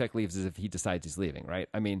Belichick leaves is if he decides he's leaving, right?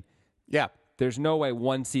 I mean, yeah, there's no way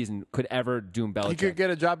one season could ever doom Belichick. He could get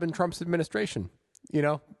a job in Trump's administration. You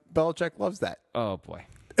know, Belichick loves that. Oh, boy.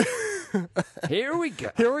 Here we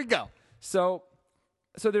go. Here we go. So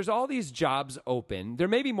there's all these jobs open. There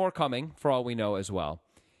may be more coming, for all we know, as well.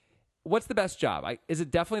 What's the best job? Is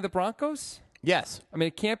it definitely the Broncos? Yes. I mean,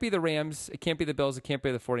 it can't be the Rams. It can't be the Bills. It can't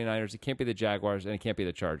be the 49ers. It can't be the Jaguars. And it can't be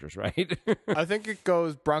the Chargers, right? I think it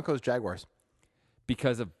goes Broncos-Jaguars.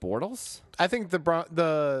 Because of Bortles? I think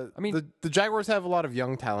the Jaguars have a lot of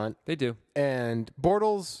young talent. They do. And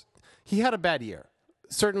Bortles, he had a bad year.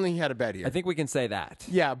 Certainly he had a bad year. I think we can say that.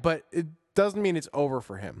 Yeah, but it doesn't mean it's over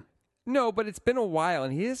for him. No, but it's been a while,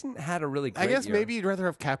 and he hasn't had a really great I guess year. maybe you'd rather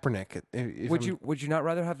have Kaepernick. Would you not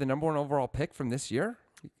rather have the number 1 overall pick from this year?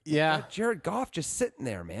 Yeah. Jared Goff just sitting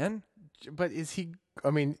there, man. But is he...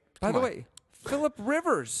 I mean, by the way, Phillip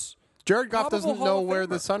Rivers. Jared Goff doesn't know where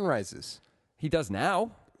the Famer. sun rises. He does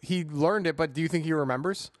now. He learned it, but do you think he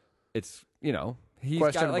remembers? It's, he's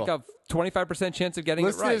got like a 25% chance of getting it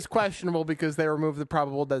right. Listed as questionable because they removed the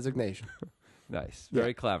probable designation. Nice.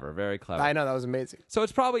 Very clever. Very clever. I know. That was amazing. So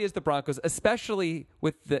it probably is the Broncos, especially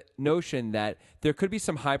with the notion that there could be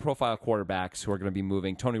some high-profile quarterbacks who are going to be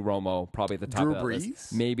moving. Tony Romo, probably at the top of that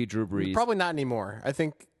list. Maybe Drew Brees. Probably not anymore. I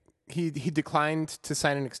think he declined to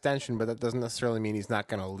sign an extension, but that doesn't necessarily mean he's not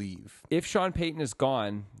going to leave. If Sean Payton is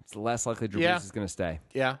gone, it's less likely Drew Brees is going to stay.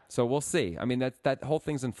 Yeah. So we'll see. I mean, that whole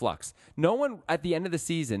thing's in flux. No one at the end of the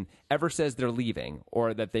season ever says they're leaving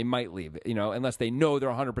or that they might leave, unless they know they're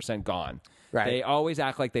 100% gone. Right. They always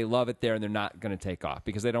act like they love it there and they're not going to take off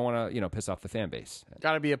because they don't want to, piss off the fan base.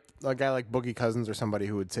 Got to be a guy like Boogie Cousins or somebody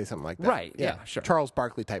who would say something like that. Right. Yeah, sure. Charles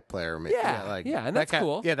Barkley type player. Maybe. Yeah, and that's that guy,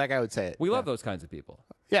 cool. Yeah, that guy would say it. We love those kinds of people.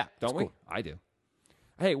 Yeah. Don't we? Cool. I do.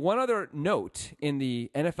 Hey, one other note in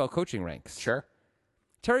the NFL coaching ranks. Sure.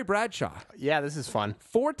 Terry Bradshaw. Yeah, this is fun.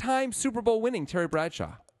 4-time Super Bowl winning Terry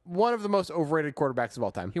Bradshaw. One of the most overrated quarterbacks of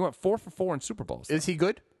all time. He went 4 for 4 in Super Bowls. Is he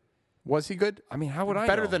good? Was he good? I mean, how would I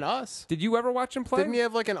Better know? than us. Did you ever watch him play? Didn't he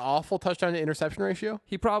have like an awful touchdown to interception ratio?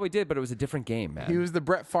 He probably did, but it was a different game, man. He was the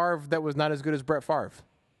Brett Favre that was not as good as Brett Favre.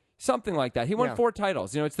 Something like that. He won 4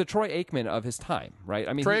 titles. It's the Troy Aikman of his time, right?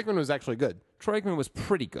 I mean, Troy Aikman was actually good. Troy Aikman was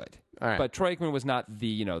pretty good. All right. But Troy Aikman was not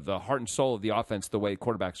the, the heart and soul of the offense the way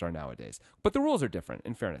quarterbacks are nowadays. But the rules are different,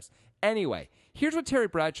 in fairness. Anyway, here's what Terry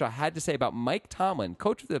Bradshaw had to say about Mike Tomlin,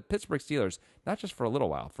 coach of the Pittsburgh Steelers, not just for a little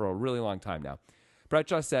while, for a really long time now.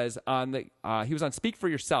 Bradshaw says he was on Speak for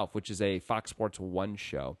Yourself, which is a Fox Sports 1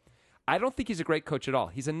 show. I don't think he's a great coach at all.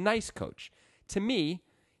 He's a nice coach. To me,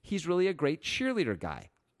 he's really a great cheerleader guy.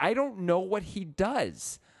 I don't know what he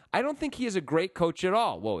does. I don't think he is a great coach at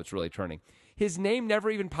all. Whoa, it's really turning. His name never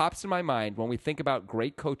even pops in my mind when we think about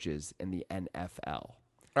great coaches in the NFL. All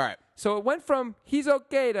right. So it went from he's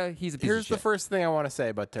okay to he's a piece of Here's shit. the first thing I want to say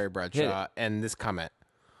about Terry Bradshaw and this comment.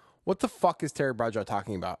 What the fuck is Terry Bradshaw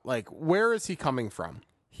talking about? Like, where is he coming from?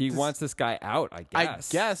 He wants this guy out, I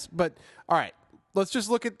guess. I guess, but all right. Let's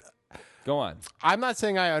just look at... Go on. I'm not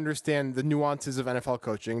saying I understand the nuances of NFL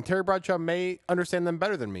coaching. Terry Bradshaw may understand them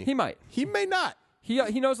better than me. He might. He may not. He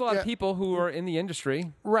knows a lot of people who are in the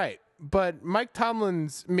industry. Right. But Mike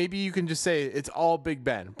Tomlin's, maybe you can just say it's all Big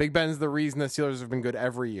Ben. Big Ben's the reason the Steelers have been good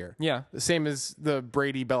every year. Yeah. The same as the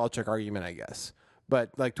Brady-Belichick argument, I guess.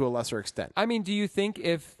 But like to a lesser extent. I mean, do you think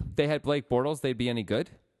if they had Blake Bortles, they'd be any good?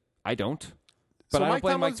 I don't. But So I don't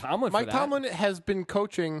blame Mike Tomlin for that. Mike Tomlin has been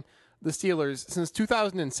coaching the Steelers since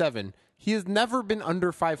 2007. He has never been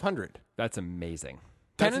under 500. That's amazing.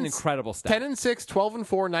 That's an incredible stat. 10-6, 12-4,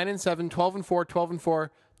 9-7, 12-4, 12-4,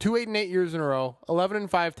 2-8-8 years in a row, 11-5,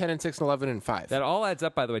 10-6, and 11-5. That all adds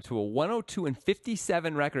up, by the way, to a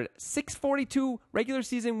 102-57 record, 642 regular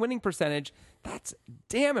season winning percentage. That's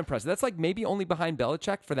damn impressive. That's like maybe only behind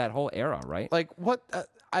Belichick for that whole era, right? Like what?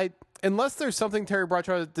 Unless there's something Terry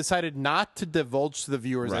Bradshaw decided not to divulge to the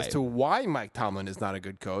viewers as to why Mike Tomlin is not a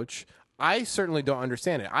good coach, I certainly don't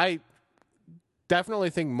understand it. I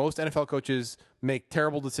definitely think most NFL coaches make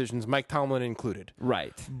terrible decisions, Mike Tomlin included.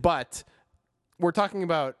 Right. But we're talking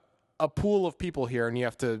about a pool of people here, and you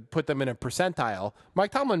have to put them in a percentile.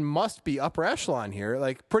 Mike Tomlin must be upper echelon here,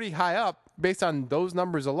 like pretty high up, based on those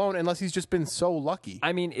numbers alone, unless he's just been so lucky.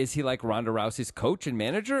 I mean, is he like Ronda Rousey's coach and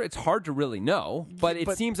manager? It's hard to really know, but it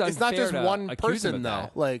seems unfair. It's not just to one accuse him person, of though.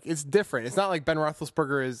 that. Like, it's different. It's not like Ben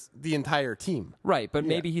Roethlisberger is the entire team. Right, but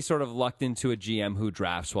maybe he sort of lucked into a GM who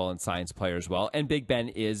drafts well and signs players well. And Big Ben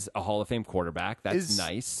is a Hall of Fame quarterback. That's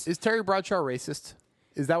nice. Is Terry Bradshaw racist?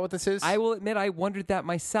 Is that what this is? I will admit I wondered that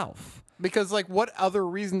myself. Because, like, what other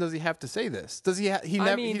reason does he have to say this? Does he? There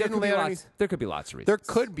could be lots of reasons. There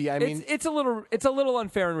could be. I mean, it's a little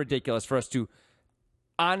unfair and ridiculous for us to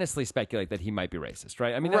honestly speculate that he might be racist,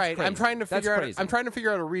 right? I mean, that's crazy. I'm trying to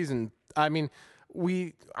figure out a reason. I mean,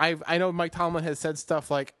 I know Mike Tomlin has said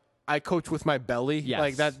stuff like, I coach with my belly. Yes.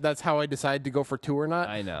 Like that's how I decide to go for two or not.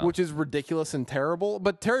 I know. Which is ridiculous and terrible.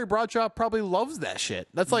 But Terry Bradshaw probably loves that shit.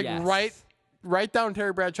 That's like right down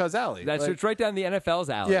Terry Bradshaw's alley. It's right down the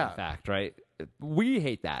NFL's alley, in fact, right? We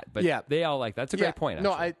hate that, but they all like that. That's a great point,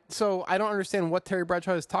 actually. So I don't understand what Terry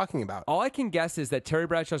Bradshaw is talking about. All I can guess is that Terry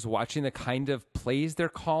Bradshaw's watching the kind of plays they're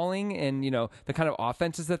calling and, the kind of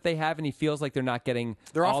offenses that they have, and he feels like they're not getting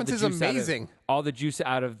their offense is amazing. All the juice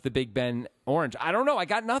out of the Big Ben Orange. I don't know. I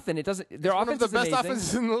got nothing. It doesn't. Their offense is amazing. One of the best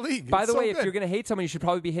offenses in the league. By the way, if you're going to hate someone, you should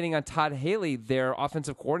probably be hitting on Todd Haley, their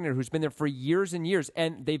offensive coordinator, who's been there for years and years,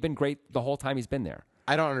 and they've been great the whole time he's been there.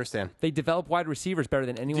 I don't understand. They develop wide receivers better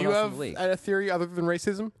than anyone else in the league. Do you have a theory other than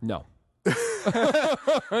racism? No.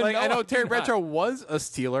 I know Terry Bradshaw was a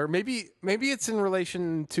Steeler. Maybe it's in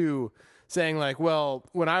relation to saying like, well,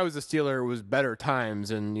 when I was a Steeler, it was better times,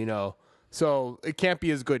 and so it can't be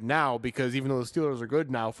as good now because even though the Steelers are good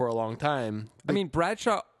now for a long time. I mean,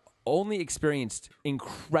 Bradshaw only experienced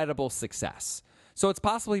incredible success. So it's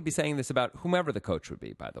possible he'd be saying this about whomever the coach would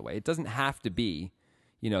be, by the way. It doesn't have to be,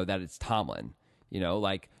 that it's Tomlin.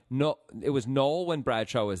 No, it was Noel when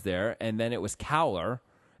Bradshaw was there, and then it was Cowler.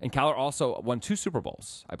 And Cowler also won 2 Super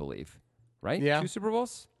Bowls, I believe. Right? Yeah. 2 Super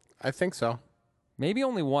Bowls? I think so. Maybe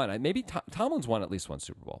only one. Maybe Tomlin's won at least 1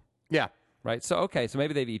 Super Bowl. Yeah. Right? So, okay. So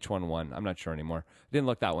maybe they've each won 1. I'm not sure anymore. Didn't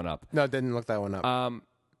look that one up. No, didn't look that one up.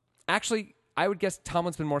 Actually, I would guess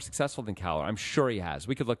Tomlin's been more successful than Cowler. I'm sure he has.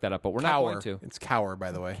 We could look that up, but we're not going to. It's Cower,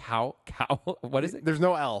 by the way. Cow? What is it? There's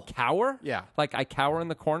no L. Cower? Yeah. Like I cower in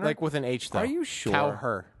the corner? Like with an H, though. Are you sure?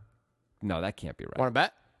 Cow-her. No, that can't be right. Want to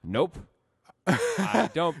bet? Nope. I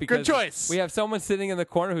don't, because good choice. We have someone sitting in the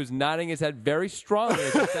corner who's nodding his head very strongly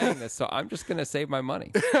as he's saying this, so I'm just going to save my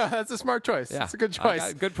money. That's a smart choice. Yeah. That's a good choice.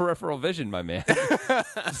 I got good peripheral vision, my man.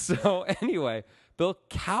 So anyway, Bill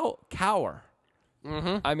Cower.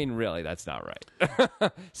 Mm-hmm. I mean, really, that's not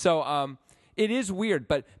right. So it is weird,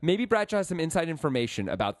 but maybe Bradshaw has some inside information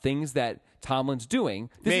about things that Tomlin's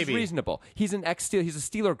doing. This is reasonable. He's an ex-Steeler. He's a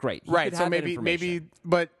Steeler great. Right, so maybe,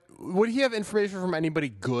 but would he have information from anybody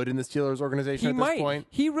good in the Steelers organization at this point?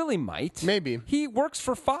 He really might. Maybe. He works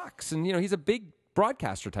for Fox, and he's a big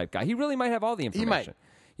broadcaster type guy. He really might have all the information.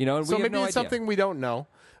 He might. And so we have maybe no it's idea. something we don't know.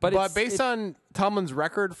 But based on Tomlin's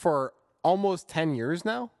record for almost 10 years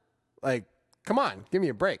now, like, come on, give me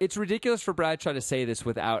a break. It's ridiculous for Bradshaw to say this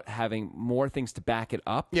without having more things to back it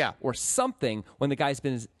up. Yeah. Or something when the guy's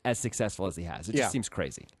been as successful as he has. It just seems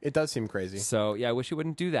crazy. It does seem crazy. So, I wish he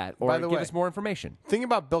wouldn't do that or By the give way, us more information. Think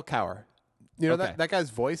about Bill Cower. Okay. that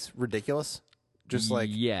guy's voice, ridiculous. Just like,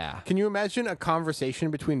 yeah. Can you imagine a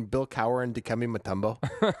conversation between Bill Cower and Dikembe Mutombo?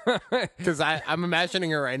 Because I'm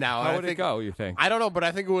imagining it right now. How would it go, you think? I don't know, but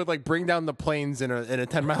I think it would like bring down the planes in a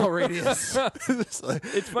 10-mile radius.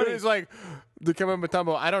 It's funny. It's like Dikembe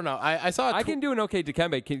Mutombo. I don't know. I saw. I can do an okay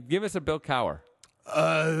Dikembe. Give us a Bill Cower.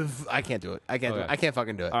 I can't do it. I can't do it. I can't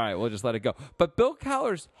fucking do it. All right, we'll just let it go. But Bill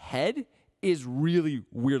Cowler's head is really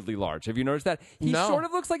weirdly large. Have you noticed that? He sort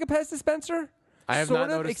of looks like a Pez dispenser. I have not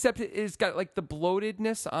noticed. Except it's got like the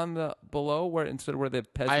bloatedness on the below where instead of where the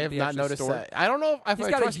Pez. I have not noticed that. I don't know if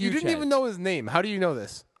I trust you. You didn't even know his name. How do you know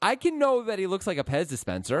this? I can know that he looks like a Pez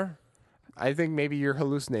dispenser. I think maybe you're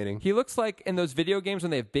hallucinating. He looks like in those video games when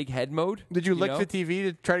they have big head mode. Did you lick the TV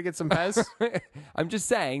to try to get some Pez? I'm just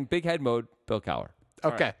saying, big head mode, Bill Cower.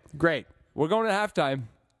 Okay, great. We're going to halftime.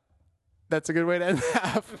 That's a good way to end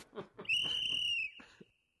half.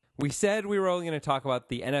 We said we were only going to talk about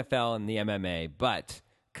the NFL and the MMA, but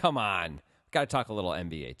come on. Got to talk a little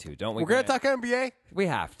NBA too, don't we? We're going to talk NBA? We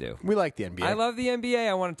have to. We like the NBA. I love the NBA.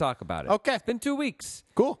 I want to talk about it. Okay. It's been 2 weeks.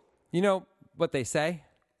 Cool. You know what they say?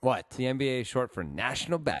 What? The NBA is short for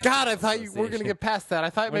National Basketball God, I thought you were going to get past that. I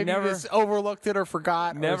thought maybe you just overlooked it or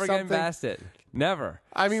forgot. Never or getting past it. Never.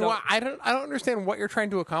 I mean, I don't understand what you're trying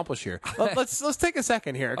to accomplish here. Let's take a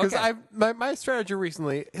second here because my strategy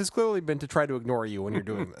recently has clearly been to try to ignore you when you're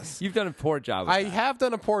doing this. You've done a poor job. I have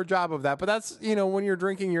done a poor job of that, but that's when you're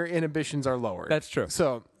drinking, your inhibitions are lowered. That's true.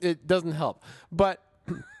 So it doesn't help. But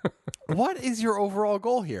What is your overall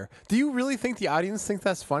goal here? Do you really think the audience thinks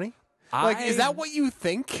that's funny? Is that what you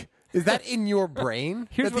think? Is that in your brain?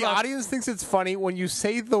 Here's that the what audience thinks it's funny when you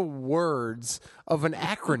say the words of an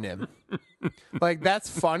acronym. That's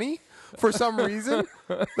funny for some reason?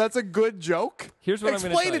 That's a good joke? Here's what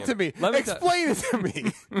Explain I'm it to me. Let me Explain it to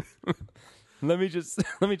me. Let me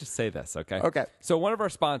just say this, okay? Okay. So one of our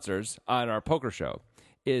sponsors on our poker show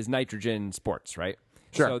is Nitrogen Sports, right?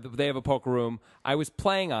 Sure. So they have a poker room. I was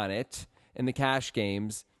playing on it in the cash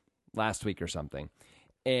games last week or something,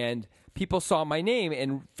 and people saw my name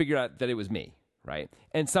and figured out that it was me, right?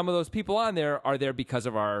 And some of those people on there are there because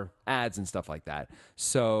of our ads and stuff like that.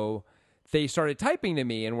 So they started typing to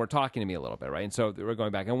me and were talking to me a little bit, right? And so we're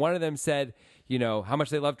going back. And one of them said, how much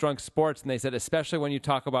they love drunk sports. And they said, especially when you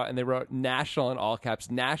talk about, and they wrote national in all caps,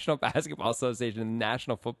 National Basketball Association and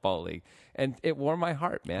National Football League. And it warmed my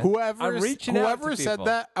heart, man. Whoever to said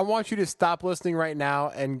that, I want you to stop listening right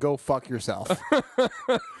now and go fuck yourself.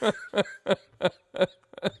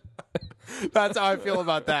 That's how I feel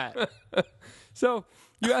about that. So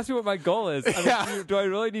you asked me what my goal is. I mean, do I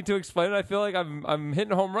really need to explain it? I feel like I'm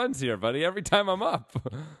hitting home runs here, buddy. Every time I'm up,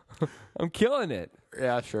 I'm killing it.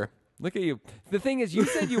 Yeah, sure. Look at you. The thing is, you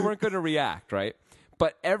said you weren't going to react, right?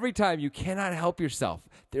 But every time you cannot help yourself.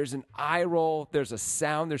 There's an eye roll. There's a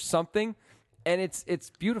sound. There's something, and it's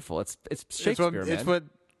beautiful. It's Shakespeare, man. It's what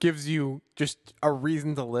gives you just a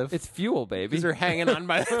reason to live. It's fuel, baby. Because you're hanging on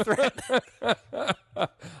by the thread.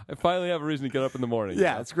 I finally have a reason to get up in the morning.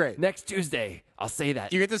 Yeah, it's great. Next Tuesday, I'll say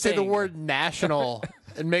that. You get to say the word national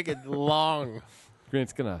and make it long.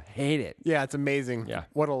 Grant's gonna hate it. Yeah, it's amazing. Yeah.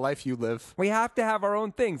 What a life you live. We have to have our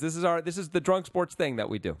own things. This is the drunk sports thing that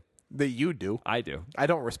we do. That you do. I do. I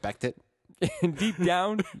don't respect it. And deep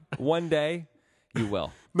down, one day, you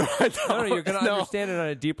will. No, I don't. No, you're going to understand it on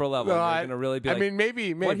a deeper level. You're going to really be like,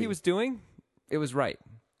 maybe. What he was doing, it was right.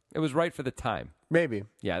 It was right for the time. Maybe.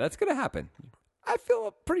 Yeah, that's going to happen. I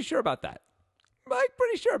feel pretty sure about that.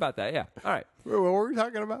 Pretty sure about that, yeah. All right. What were we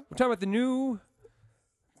talking about? We're talking about the new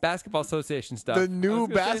Basketball Association stuff. The new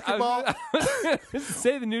basketball? I was going to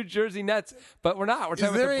say the New Jersey Nets, but we're not. We're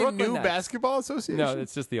talking about the Brooklyn Is there a new Nets. Basketball Association? No,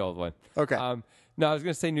 it's just the old one. Okay. No, I was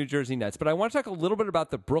going to say New Jersey Nets, but I want to talk a little bit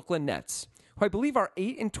about the Brooklyn Nets, who I believe are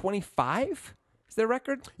 8-25. Is their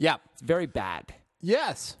record? Yeah. It's very bad.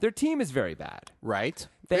 Yes. Their team is very bad. Right.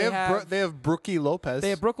 They have Brookie Lopez. They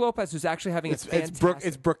have Brooke Lopez, who's actually having It's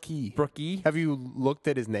fantastic. Brookie. Brookie. Have you looked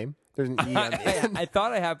at his name? There's an E on the end. I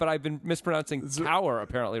thought I have, but I've been mispronouncing Tower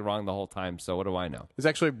apparently wrong the whole time. So what do I know? It's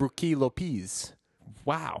actually Brookie Lopez.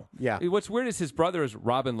 Wow. Yeah. What's weird is his brother is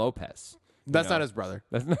Robin Lopez. That's not his brother.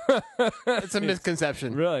 That's not It's a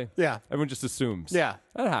misconception. really. Yeah. Everyone just assumes. Yeah.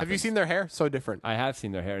 That happens. Have you seen their hair? So different. I have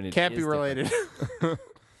seen their hair, and it Can't is be related.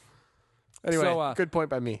 Anyway, So, good point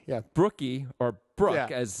by me. Yeah. Brookie, or Brooke, Yeah.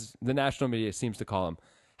 as the national media seems to call him,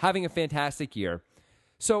 having a fantastic year.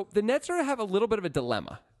 So the Nets sort of have a little bit of a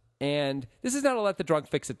dilemma. And this is not a let the drunk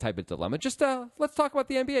fix it type of dilemma. Just let's talk about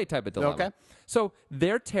the NBA type of dilemma. Okay. So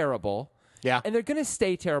they're terrible. Yeah. And they're going to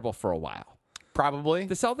stay terrible for a while. Probably.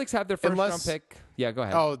 The Celtics have their first round pick. Yeah, go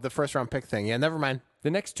ahead. Oh, the first round pick thing. Yeah, never mind. The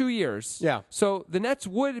next 2 years. Yeah. So the Nets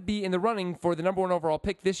would be in the running for the number one overall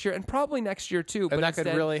pick this year and probably next year too. And that could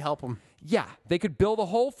really help them. Yeah. They could build a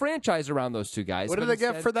whole franchise around those two guys. What did they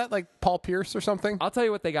get for that? Like Paul Pierce or something? I'll tell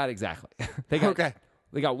you what they got exactly. They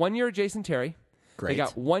got 1 year of Jason Terry. Great. They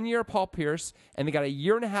got 1 year of Paul Pierce, and they got 1.5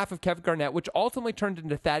 years of Kevin Garnett, which ultimately turned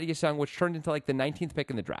into Thaddeus Young, which turned into like the 19th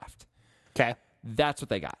pick in the draft. Okay. That's what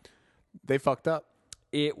they got. They fucked up.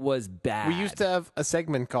 It was bad. We used to have a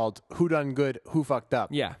segment called Who Done Good, Who Fucked Up.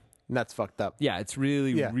 Yeah. And that's fucked up. Yeah, it's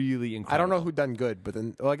really, really incredible. I don't know who done good, but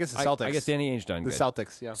then, well, I guess the Celtics. I guess Danny Ainge done good. The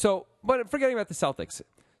Celtics, yeah. So, but forgetting about the Celtics.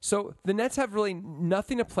 So the Nets have really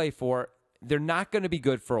nothing to play for. They're not going to be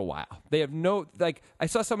good for a while. They have no, like, I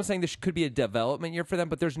saw someone saying this could be a development year for them,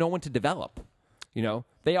 but there's no one to develop. You know,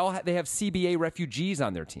 they have CBA refugees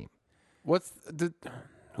on their team.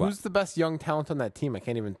 Who's the best young talent on that team? I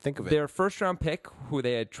can't even think of it. Their first round pick, who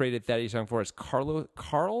they had traded Thaddeus Young for, is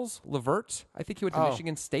Carls Levert. I think he went to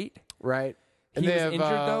Michigan State. Right. And He they was have, injured,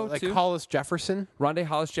 though, like too. Hollis Jefferson. Rondé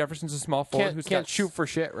Hollis Jefferson's a small forward who Can't shoot for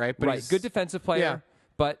shit, right? But right, good defensive player. Yeah.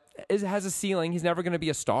 But has a ceiling. He's never going to be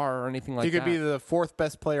a star or anything like that. He could be the fourth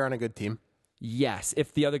best player on a good team. Yes,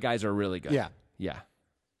 if the other guys are really good. Yeah. Yeah.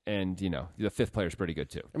 And, the fifth player is pretty good,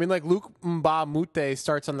 too. I mean, like Luke Mbah Moute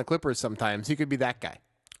starts on the Clippers sometimes. He could be that guy.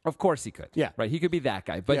 Of course he could. Yeah. Right. He could be that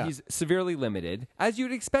guy, but Yeah. he's severely limited, as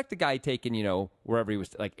you'd expect a guy taken, wherever he was,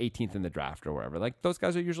 like 18th in the draft or wherever. Like those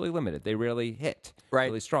guys are usually limited. They rarely hit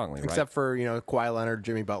really strongly. Except for, Kawhi Leonard,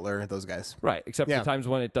 Jimmy Butler, those guys. Right. Except for times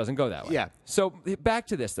when it doesn't go that way. Yeah. So back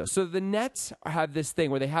to this, though. So the Nets have this thing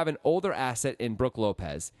where they have an older asset in Brook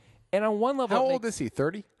Lopez. And on one level, How old is he?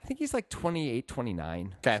 30? I think he's like 28,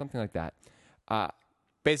 29, Okay. something like that.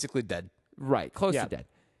 Basically dead. Right, close to dead.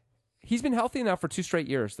 He's been healthy enough for 2 straight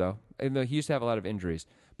years, though, even though he used to have a lot of injuries.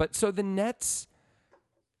 But so the Nets,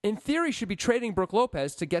 in theory, should be trading Brook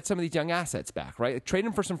Lopez to get some of these young assets back, right? Like, trade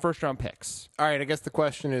him for some first-round picks. All right, I guess the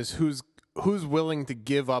question is who's willing to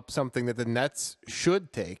give up something that the Nets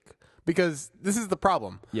should take? Because this is the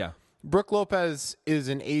problem. Yeah. Brook Lopez is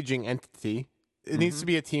an aging entity. It needs to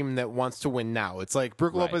be a team that wants to win now. It's like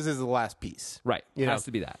Brook Lopez is the last piece. Right. It has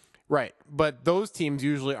to be that. Right. But those teams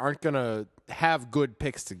usually aren't going to have good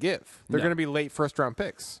picks to give. They're going to be late first-round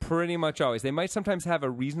picks. Pretty much always. They might sometimes have a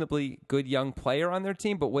reasonably good young player on their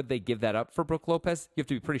team, but would they give that up for Brook Lopez? You have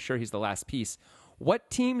to be pretty sure he's the last piece. What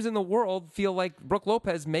teams in the world feel like Brook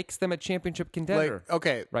Lopez makes them a championship contender?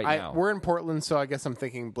 Now. We're in Portland, so I guess I'm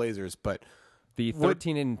thinking Blazers, but the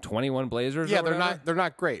 13-21 Blazers? Yeah, or they're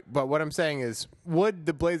not great. But what I'm saying is, would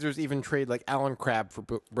the Blazers even trade like Alan Crabb for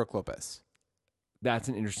Brook Lopez? That's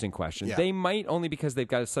an interesting question. Yeah. They might, only because they've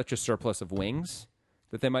got such a surplus of wings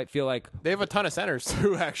that they might feel like they have a ton of centers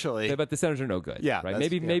too. Actually, but the centers are no good. Yeah, right.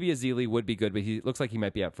 Maybe Azili would be good, but he looks like he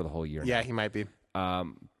might be out for the whole year. Yeah, he might be.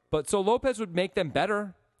 But so Lopez would make them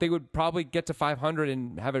better. They would probably get to 500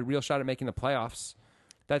 and have a real shot at making the playoffs.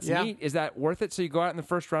 That's neat. Is that worth it? So you go out in the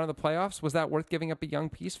first round of the playoffs. Was that worth giving up a young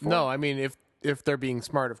piece for? No, I mean if they're being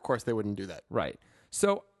smart, of course they wouldn't do that. Right.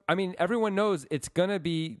 So I mean, everyone knows it's going to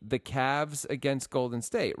be the Cavs against Golden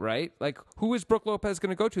State, right? Like, who is Brook Lopez going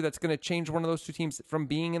to go to that's going to change one of those two teams from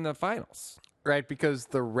being in the finals? Right, because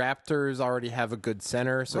the Raptors already have a good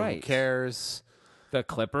center, so who cares? The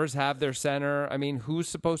Clippers have their center. I mean, who's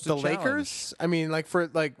supposed to challenge? Lakers? I mean, like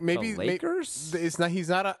maybe the Lakers? It's not. He's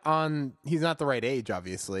not the right age,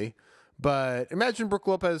 obviously. But imagine Brook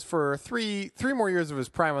Lopez for three more years of his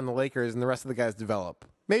prime on the Lakers, and the rest of the guys develop.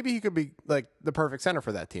 Maybe he could be like the perfect center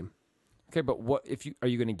for that team. Okay, but what if are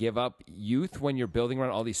you going to give up youth when you're building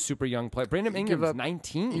around all these super young players? Brandon Ingram's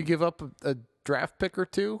 19. You give up a draft pick or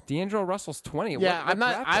two. D'Angelo Russell's 20. Yeah,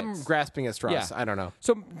 I'm grasping at straws. Yeah. I don't know.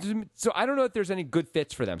 So I don't know if there's any good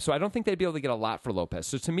fits for them. So I don't think they'd be able to get a lot for Lopez.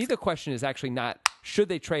 So to me, the question is actually not should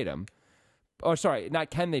they trade him, or sorry, not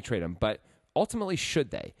can they trade him, but ultimately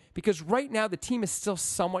should they? Because right now the team is still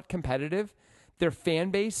somewhat competitive. Their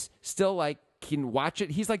fan base still can watch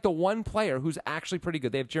it. He's like the one player who's actually pretty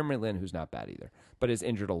good. They have Jeremy Lin, who's not bad either, but is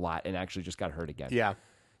injured a lot and actually just got hurt again. Yeah.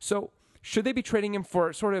 So should they be trading him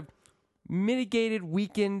for sort of mitigated,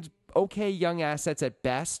 weakened, okay young assets at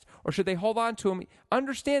best, or should they hold on to him,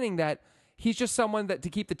 understanding that he's just someone that to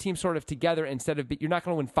keep the team sort of together instead of you're not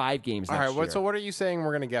going to win 5 games next year. All right, so what are you saying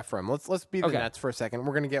we're going to get from him? Let's be the Nets for a second.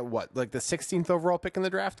 We're going to get what? Like the 16th overall pick in the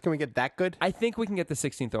draft? Can we get that good? I think we can get the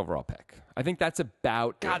 16th overall pick. I think that's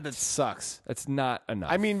about God, that sucks. That's not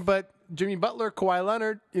enough. I mean, but Jimmy Butler, Kawhi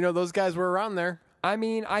Leonard, those guys were around there. I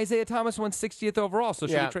mean, Isaiah Thomas won 60th overall, so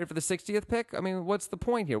should we trade for the 60th pick? I mean, what's the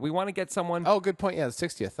point here? We want to get someone... Oh, good point. Yeah, the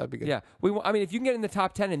 60th. That'd be good. Yeah. I mean, if you can get in the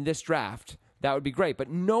top 10 in this draft... That would be great, but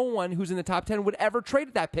no one who's in the top 10 would ever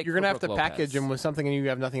trade that pick. You're going to have to package him with something, and you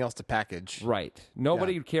have nothing else to package. Right.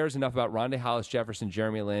 Nobody cares enough about Ronda, Hollis Jefferson,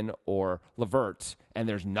 Jeremy Lin, or LeVert, and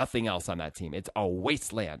there's nothing else on that team. It's a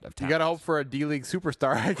wasteland of talent. You got to hope for a D-League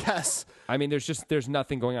superstar, I guess. I mean, there's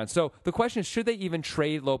nothing going on. So the question is, should they even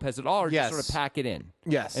trade Lopez at all, or just sort of pack it in?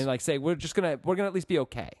 Yes. And say we're gonna at least be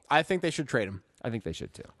okay. I think they should trade him. I think they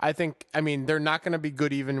should too. I mean, they're not going to be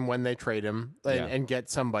good even when they trade him and get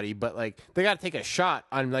somebody, but they got to take a shot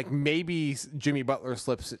on maybe Jimmy Butler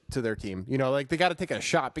slips to their team. They got to take a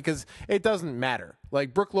shot because it doesn't matter.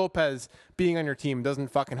 Brook Lopez being on your team doesn't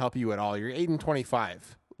fucking help you at all. You're 8-25.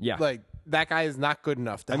 Yeah. That guy is not good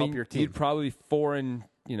enough to help your team. You'd probably be 4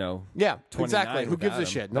 yeah, exactly. Who gives a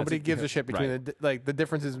shit? Nobody gives a shit between the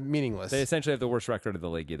difference is meaningless. They essentially have the worst record of the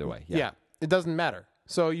league either way. Yeah, it doesn't matter.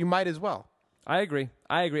 So you might as well. I agree.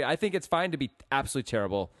 I think it's fine to be absolutely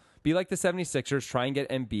terrible. Be like the 76ers, try and get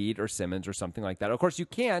Embiid or Simmons or something like that. Of course, you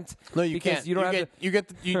can't. No, you can't. You try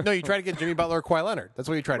to get Jimmy Butler or Kawhi Leonard. That's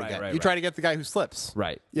what you try to get. You try to get the guy who slips.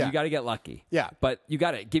 Right. Yeah. You got to get lucky. Yeah. But you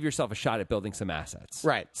got to give yourself a shot at building some assets.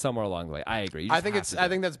 Right. Somewhere along the way. I agree. I think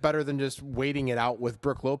that's better than just waiting it out with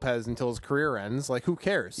Brook Lopez until his career ends. Who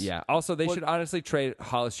cares? Yeah. Also, they should honestly trade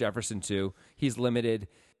Hollis Jefferson too. He's limited.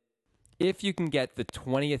 if you can get the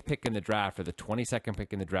 20th pick in the draft or the 22nd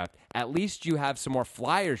pick in the draft, at least you have some more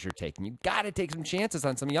flyers you're taking. You got to take some chances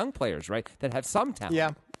on some young players, right, that have some talent.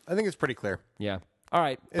 Yeah, I think it's pretty clear. Yeah. All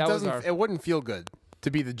right. It wouldn't feel good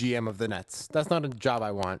to be the GM of the Nets. That's not a job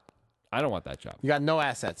I want. I don't want that job. You got no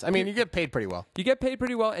assets. I mean, you get paid pretty well. You get paid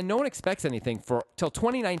pretty well, and no one expects anything till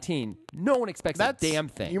 2019. No one expects a damn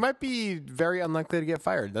thing. You might be very unlikely to get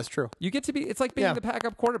fired. That's true. You get to be. It's like being the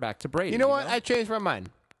backup quarterback to Brady. You know what? I changed my mind.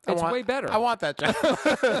 It's way better. I want that job.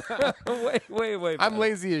 way better. I'm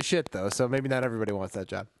lazy as shit, though, so maybe not everybody wants that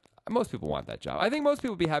job. Most people want that job. I think most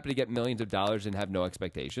people would be happy to get millions of dollars and have no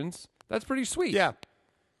expectations. That's pretty sweet. Yeah.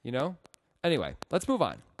 You know? Anyway, let's move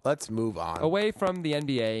on. Let's move on. Away from the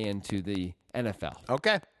NBA into the NFL.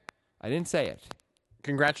 Okay. I didn't say it.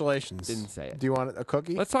 Congratulations. Didn't say it. Do you want a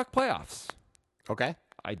cookie? Let's talk playoffs. Okay.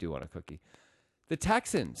 I do want a cookie. The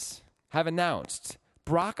Texans have announced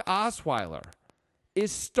Brock Osweiler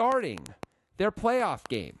is starting their playoff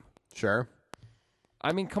game. Sure.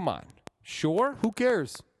 I mean, come on. Sure? Who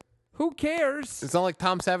cares? Who cares? It's not like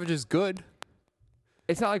Tom Savage is good.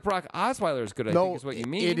 It's not like Brock Osweiler is good, I think is what you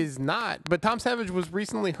mean. It is not. But Tom Savage was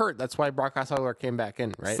recently hurt. That's why Brock Osweiler came back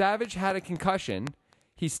in, right? Savage had a concussion.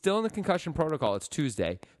 He's still in the concussion protocol. It's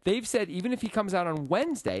Tuesday. They've said even if he comes out on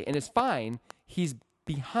Wednesday and is fine, he's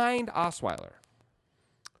behind Osweiler.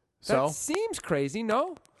 So? That seems crazy,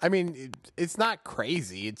 no? I mean, it's not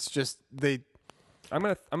crazy. It's just they... I'm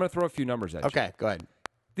gonna throw a few numbers at you. Okay, go ahead.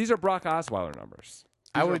 These are Brock Osweiler numbers.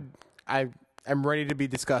 I'm ready to be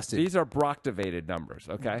disgusted. These are Brocktivated numbers,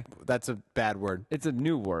 okay? That's a bad word. It's a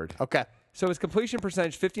new word. Okay. So his completion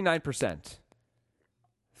percentage, 59%.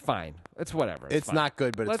 Fine. It's whatever. It's fine. not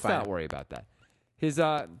good, but Let's it's fine. not worry about that. His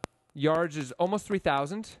yards is almost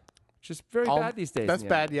 3,000, which is very bad these days. That's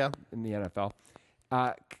bad, yeah. In the NFL.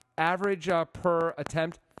 Average per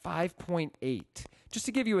attempt, 5.8. Just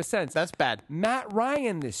to give you a sense. That's bad. Matt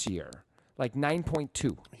Ryan this year, like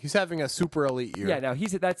 9.2. He's having a super elite year. Yeah, no,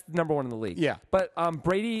 that's number one in the league. Yeah. But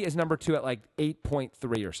Brady is number 2 at like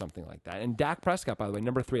 8.3 or something like that. And Dak Prescott, by the way,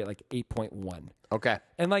 number 3 at like 8.1. Okay.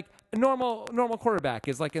 And like a normal quarterback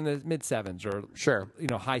is like in the mid 7s or Sure.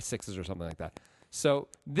 High 6s or something like that. So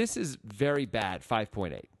this is very bad,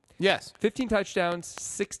 5.8. Yes. 15 touchdowns,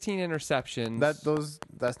 16 interceptions.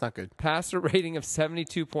 That's not good. Passer rating of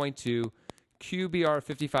 72.2, QBR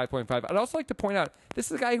 55.5. I'd also like to point out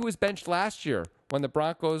this is a guy who was benched last year when the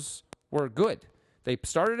Broncos were good. They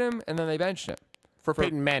started him and then they benched him. For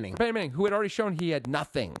Peyton Manning. Peyton Manning, who had already shown he had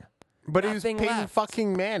nothing. But he was Nothing Peyton left.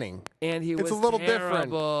 fucking Manning. And he was It's a little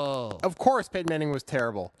terrible. different. Of course Peyton Manning was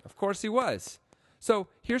terrible. Of course he was. So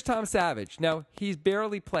here's Tom Savage. Now, he's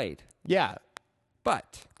barely played, Yeah.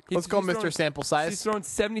 but... Let's go, Mr. Sample Size. He's thrown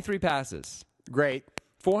 73 passes. Great.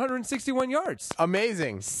 461 yards.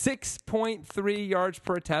 Amazing. 6.3 yards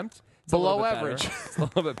per attempt. It's Below a little bit average. better. It's a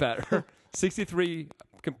little bit better. 63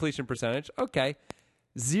 completion percentage. Okay.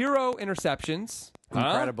 0 interceptions.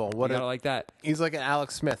 Incredible. Huh? What You gotta like that. He's like an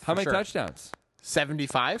Alex Smith. How many sure. touchdowns?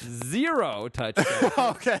 75? 0 touchdowns.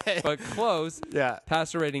 Okay. But close. Yeah.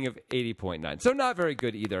 Passer rating of 80.9. So not very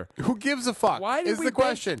good either. Who gives a fuck? Is the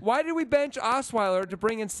question. Why did we bench Osweiler to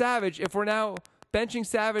bring in Savage if we're now benching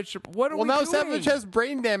Savage? What are we doing? Well, now Savage has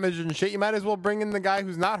brain damage and shit. You might as well bring in the guy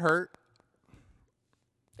who's not hurt.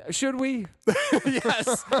 Should we?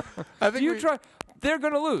 Yes. I think They're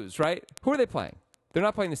going to lose, right? Who are they playing? They're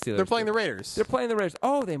not playing the Steelers. they're playing the Raiders. They're playing the Raiders.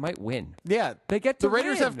 Oh, they might win. Yeah. They get to The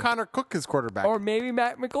Raiders win. have Connor Cook as quarterback. Or maybe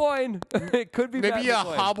Matt McGloin. It could be maybe Matt a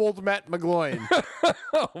McGloin. hobbled Matt McGloin.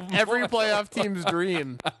 Every playoff team's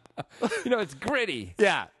dream. It's gritty.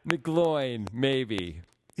 Yeah. McGloin, maybe.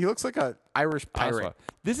 He looks like an Irish pirate.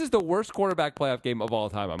 This is the worst quarterback playoff game of all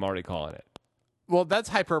time. I'm already calling it. Well, that's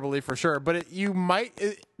hyperbole for sure, but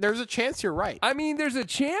there's a chance you're right. I mean, there's a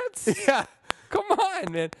chance. Yeah. Come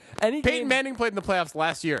on, man. Peyton Manning played in the playoffs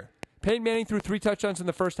last year. Peyton Manning threw 3 touchdowns in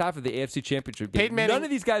the first half of the AFC Championship game. None of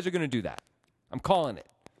these guys are going to do that. I'm calling it.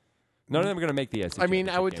 None of them are going to make the AFC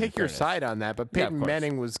Championship I would game, take your side on that, but Peyton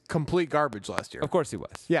Manning was complete garbage last year. Of course he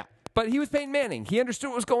was. Yeah. But he was Peyton Manning. He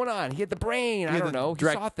understood what was going on. He had the brain. I don't know. He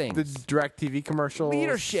saw things. The direct TV commercials.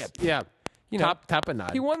 Leadership. Yeah. Top and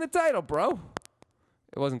nod. He won the title, bro.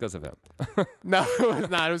 It wasn't because of him. No, it was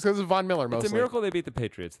not. It was because of Von Miller mostly. It's a miracle they beat the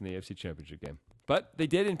Patriots in the AFC Championship game. But they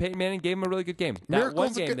did, and Peyton Manning gave him a really good game.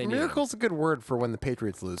 Miracle's a good word for when the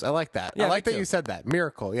Patriots lose. I like that. Yeah, I like me that too. you said that.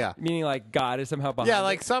 Miracle, yeah. Meaning like God is somehow behind Yeah, it.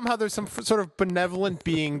 like somehow there's some sort of benevolent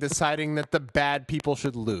being deciding that the bad people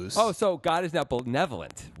should lose. Oh, so God is now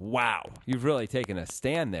benevolent. Wow. You've really taken a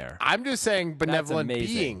stand there. I'm just saying benevolent That's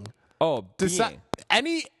amazing. being. Oh,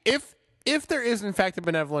 being. If there is in fact a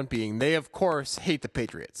benevolent being, they of course hate the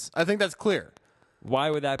Patriots. I think that's clear.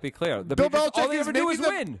 Why would that be clear? The Bill Patriots, all Belichick they is ever do maybe is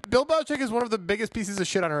win. Bill Belichick is one of the biggest pieces of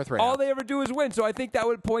shit on earth right All now. they ever do is win. So I think that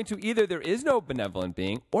would point to either there is no benevolent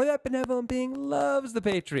being or that benevolent being loves the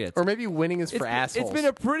Patriots. Or maybe winning is for assholes. It's been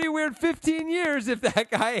a pretty weird 15 years if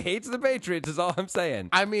that guy hates the Patriots is all I'm saying.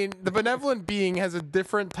 I mean, the benevolent being has a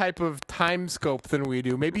different type of time scope than we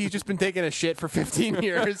do. Maybe he's just been taking a shit for 15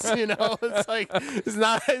 years, you know? It's like it's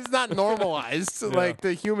not normalized like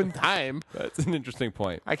the human time. That's an interesting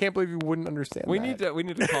point. I can't believe you wouldn't understand We that.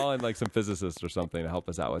 need to call in like some physicists or something to help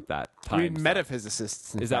us out with that time. We need stuff.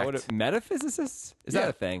 metaphysicists. Is that what metaphysicists? Is that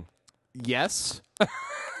a thing? Yes.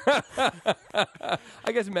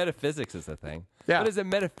 I guess metaphysics is a thing. Yeah. But is a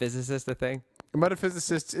metaphysicist a thing? A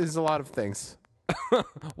metaphysicist is a lot of things.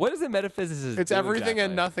 What does a metaphysicist do? It's everything exactly?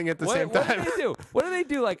 and nothing at the same What time. do they do? What do they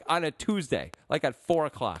do like on a Tuesday, like at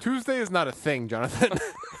 4:00? Tuesday is not a thing, Jonathan.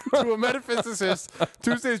 To a metaphysicist,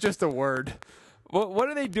 Tuesday is just a word. What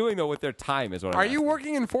are they doing though with their time? Is what Are I'm you asking.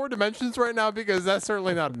 working in 4 dimensions right now? Because that's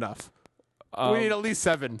certainly not enough. We need at least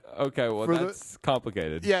 7. Okay, well For that's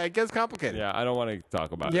complicated. Yeah, it gets complicated. Yeah, I don't want to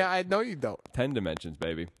talk about it. Yeah, I know you don't. 10 dimensions,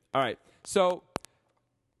 baby. All right, so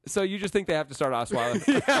you just think they have to start Osweiler?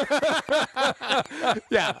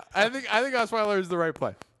 Yeah, I think Osweiler is the right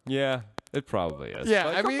play. Yeah, it probably is. Yeah,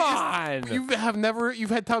 But I mean, come on. you've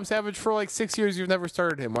had Tom Savage for like 6 years. You've never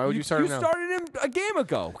started him. Why would you start him now? You started him a game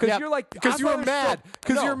ago because you're like because you were Osweiler's mad. so-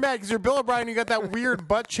 Because No. you're mad. Because you're Bill O'Brien. You got that weird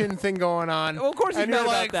butt chin thing going on. Well, of course he's and mad you're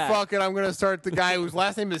about like, that. fuck it. I'm going to start the guy whose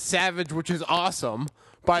last name is Savage, which is awesome,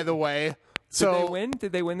 by the way. So Did they win?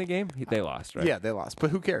 Did they win the game? They lost, right? Yeah, they lost. But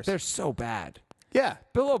who cares? They're so bad. Yeah,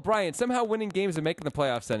 Bill O'Brien somehow winning games and making the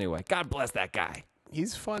playoffs anyway. God bless that guy.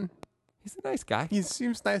 he's fun. He's a nice guy. He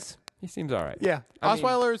seems nice. He seems all right. Yeah, I mean-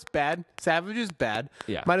 Osweiler's bad. Savage is bad.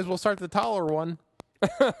 Yeah. Might as well start the taller one.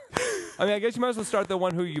 I mean, I guess you might as well start the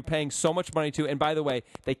one who you're paying so much money to. And by the way,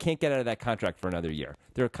 they can't get out of that contract for another year.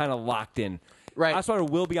 They're kind of locked in. Right. Osweiler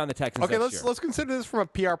will be on the Texans Okay, next year. let's consider this from a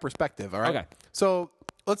PR perspective. All right. Okay. So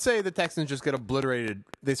let's say the Texans just get obliterated.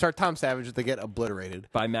 They start Tom Savage. They get obliterated.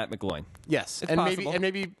 By Matt McGloin. Yes, It's and possible.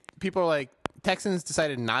 maybe people are like Texans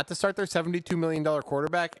decided not to start their $72 million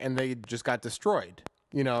quarterback, and they just got destroyed.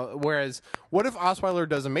 You know, whereas what if Osweiler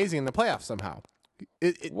does amazing in the playoffs somehow?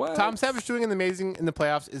 What? Tom Savage doing amazing in the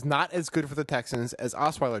playoffs is not as good for the Texans as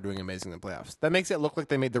Osweiler doing amazing in the playoffs. That makes it look like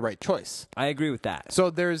they made the right choice. I agree with that.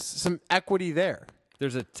 So there's some equity there.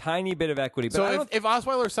 There's a tiny bit of equity. But I So don't if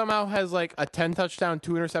Osweiler somehow has like a 10 touchdown,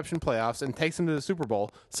 2 interception playoffs and takes them to the Super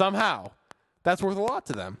Bowl, somehow, that's worth a lot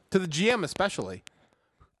to them, to the GM especially,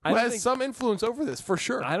 I who don't has think- some influence over this for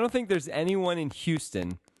sure. I don't think there's anyone in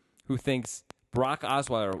Houston who thinks Brock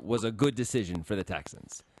Osweiler was a good decision for the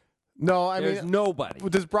Texans. No, I There's mean, nobody.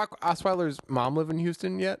 does Brock Osweiler's mom live in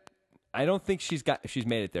Houston yet? I don't think she's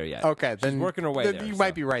made it there yet. Okay, she's then working her way then there. You so.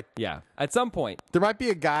 might be right. Yeah, at some point. There might be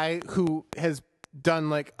a guy who has done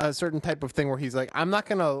like a certain type of thing where he's like, I'm not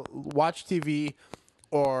gonna watch TV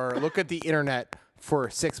or look at the internet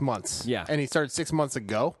for 6 months. Yeah. And he started 6 months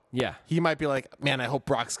ago. Yeah, He might be like, man, I hope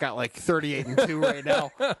Brock's got like 38-2 right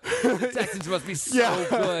now. the Texans must be so Yeah.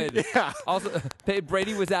 good. Yeah. Also,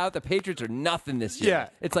 Brady was out. The Patriots are nothing this year. Yeah.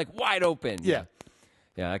 It's like wide open. Yeah.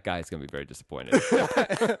 Yeah, that guy's gonna be very disappointed.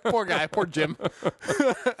 Poor guy, poor Jim.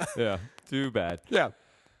 Yeah, too bad. Yeah.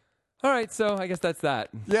 All right, so I guess that's that.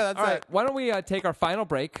 Yeah, that's All right, it. why don't we take our final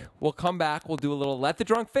break? We'll come back. We'll do a little Let the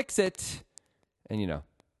Drunk Fix It. And,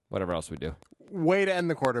 whatever else we do. Way to end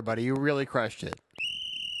the quarter, buddy. You really crushed it.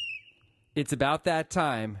 It's about that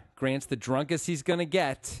time. Grant's the drunkest he's going to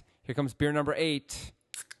get. Here comes beer number 8.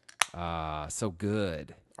 So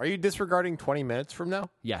good. Are you disregarding 20 minutes from now?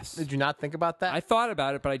 Yes. Did you not think about that? I thought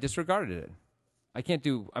about it, but I disregarded it. I can't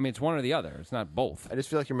it's one or the other. It's not both. I just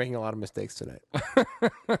feel like you're making a lot of mistakes tonight.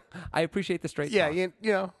 I appreciate the straight Yeah, talk. you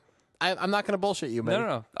know, I'm not going to bullshit you, man.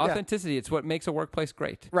 No. Authenticity. It's what makes a workplace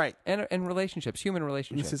great. Right. And relationships, human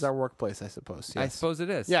relationships. This is our workplace, I suppose. I Yes. suppose it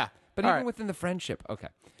is. Yeah. But All even right. within the friendship. Okay.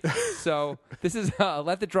 So this is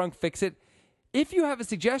Let the Drunk Fix It. If you have a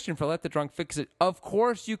suggestion for Let the Drunk Fix It, of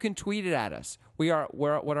course you can tweet it at us.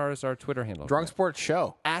 What is our Twitter handle? Drunk Sports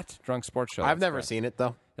Show. At Drunk Sports Show. I've That's never correct. seen it,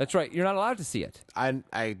 though. That's right. You're not allowed to see it.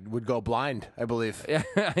 I would go blind, I believe.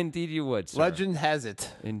 Indeed you would, sir. Legend has it.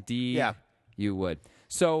 Indeed Yeah. you would.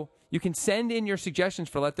 So you can send in your suggestions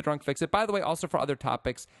for Let the Drunk Fix It. By the way, also for other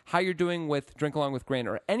topics, how you're doing with Drink Along with Grant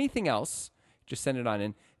or anything else, just send it on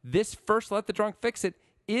in. This first Let the Drunk Fix It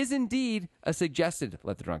is indeed a suggested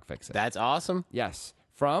Let the Drunk Fix It. That's awesome. Yes.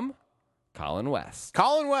 From Colin West.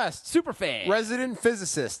 Colin West, Super fan. resident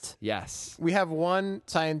physicist. Yes. We have one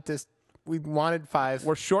scientist. We wanted 5.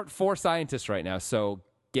 We're short 4 scientists right now, so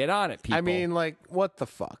get on it, people. I mean, like, what the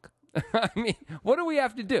fuck? I mean, what do we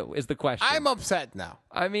have to do is the question. I'm upset now.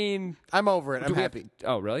 I mean, I'm over it. I'm happy.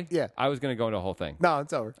 Oh, really? Yeah. I was going to go into a whole thing. No,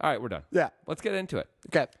 it's over. All right, we're done. Yeah. Let's get into it.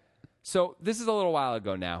 Okay. So this is a little while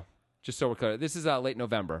ago now, just so we're clear. This is late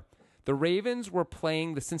November. The Ravens were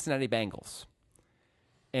playing the Cincinnati Bengals,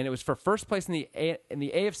 and it was for first place in the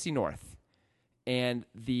AFC North. And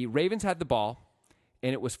the Ravens had the ball,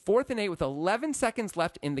 and it was 4th and 8 with 11 seconds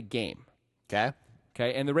left in the game. Okay.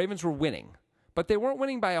 Okay, and the Ravens were winning. But they weren't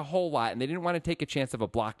winning by a whole lot, and they didn't want to take a chance of a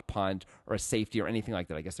blocked punt or a safety or anything like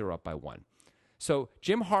that. I guess they were up by 1. So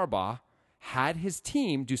Jim Harbaugh had his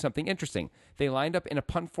team do something interesting. They lined up in a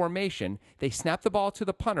punt formation. They snapped the ball to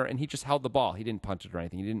the punter, and he just held the ball. He didn't punt it or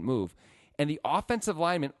anything. He didn't move. And the offensive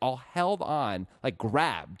linemen all held on, like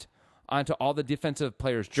grabbed onto all the defensive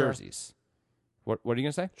players' jerseys. Sure. What are you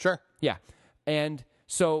going to say? Sure. Yeah. And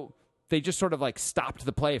so they just sort of like stopped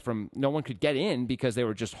the play from no one could get in because they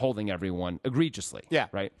were just holding everyone egregiously. Yeah.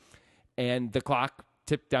 Right. And the clock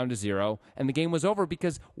tipped down to 0 and the game was over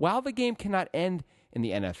because while the game cannot end in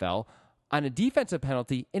the NFL on a defensive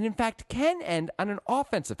penalty, it in fact can end on an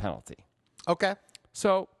offensive penalty. Okay.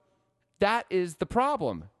 So that is the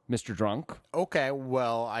problem, Mr. Drunk. Okay.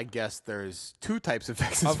 Well, I guess there's 2 types of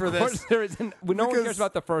fixes for Of course this. there isn't. No one cares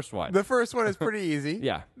about the first one. The first one is pretty easy.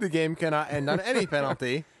 Yeah. The game cannot end on any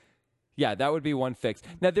penalty. Yeah, that would be one fix.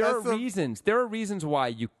 Now, there That's are reasons. There are reasons why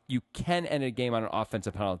you can end a game on an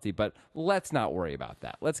offensive penalty, but let's not worry about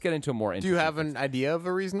that. Let's get into a more Do interesting you have an idea of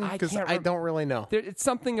a reason? Because I don't really know. It's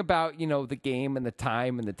something about, the game and the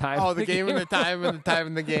time and the time. Oh, of the game and the time and the time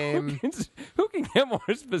and the game. Who can get more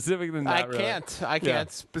specific than that? I can't. I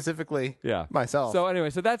can't specifically myself. So anyway,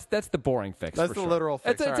 that's the boring fix. That's for the sure. literal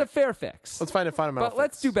fix. It's a fair fix. Let's find a fundamental But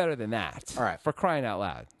let's fix. do better than that. All right. For crying out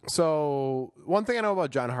loud. So one thing I know about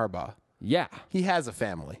John Harbaugh, Yeah. he has a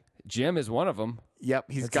family. Jim is one of them.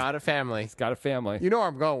 Yep, he's got a family. He's got a family. You know where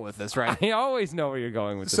I'm going with this, right? I always know where you're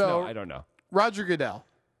going with this. So- No, I don't know. Roger Goodell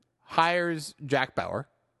hires Jack Bauer,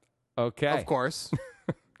 Okay. of course.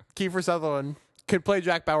 Kiefer Sutherland could play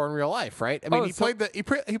Jack Bauer in real life, right? I mean, he played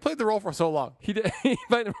the role for so long. He did. He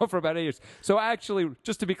played him for about 8 years. So actually,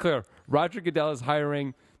 just to be clear, Roger Goodell is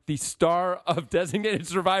hiring the star of Designated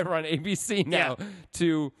Survivor on ABC now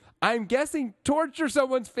to, I'm guessing, torture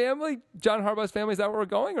someone's family. John Harbaugh's family. Is that where we're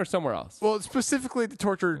going, or somewhere else? Well, specifically to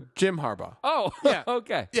torture Jim Harbaugh. Oh, Yeah.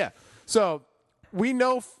 okay. Yeah. So we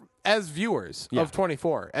know as viewers of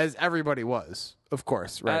 24, as everybody was, of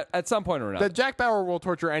course, right? At some point or another, That Jack Bauer will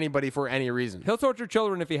torture anybody for any reason. he'll torture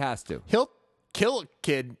children if he has to. He'll kill a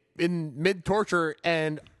kid in mid-torture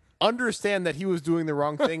and understand that he was doing the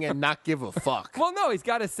wrong thing and not give a fuck. Well, no, he's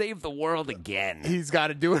got to save the world again. He's got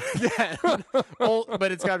to do it again.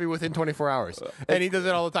 But it's got to be within 24 hours. And he does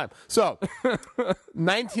it all the time. So,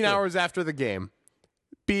 19 hours after the game,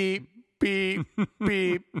 beep, beep,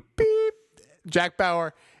 beep, beep. Jack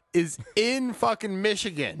Bauer is in fucking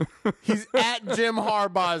Michigan. He's at Jim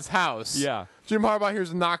Harbaugh's house. Yeah. Jim Harbaugh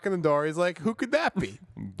hears a knock on the door. He's like, who could that be?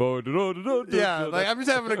 Yeah, like, I'm just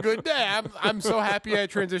having a good day. I'm so happy I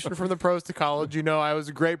transitioned from the pros to college. I was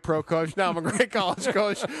a great pro coach. Now I'm a great college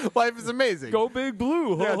coach. Life is amazing. Go Big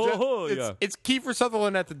Blue. Ho, Yeah, ho, ho. it's Kiefer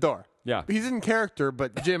Sutherland at the door. Yeah. He's in character,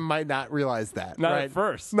 but Jim might not realize that. Not right? at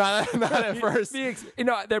first. Not at first.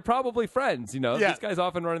 They're probably friends. Yeah. These guys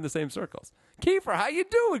often run in the same circles. Kiefer, how you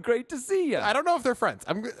doing? Great to see you. I don't know if they're friends.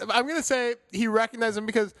 I'm going to say he recognized him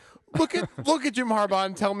because look at Jim Harbaugh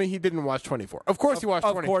and tell me he didn't watch 24. Of course he watched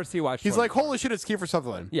 24. Of course he watched 24. He's like, holy shit, it's Kiefer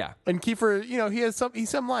Sutherland. Yeah. And Kiefer, he's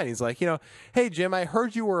some line. He's like, hey Jim, I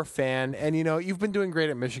heard you were a fan, and you've been doing great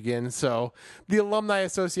at Michigan, so the Alumni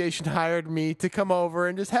Association hired me to come over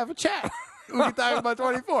and just have a chat. We can talk about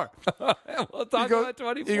 24. We'll talk about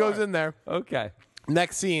 24. He goes in there. Okay.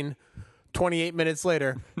 Next scene, 28 minutes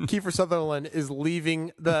later, Kiefer Sutherland is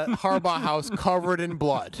leaving the Harbaugh house covered in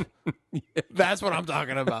blood. That's what I'm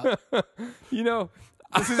talking about.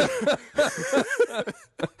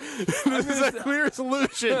 This is a clear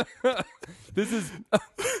solution. This is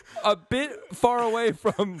a bit far away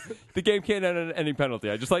from the game can't end on any penalty.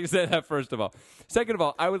 I just like to say that first of all. Second of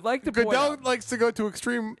all, I would like to point Goodell out, likes to go to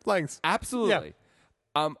extreme lengths. absolutely.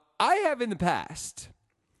 Yeah. I have in the past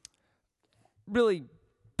really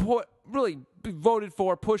voted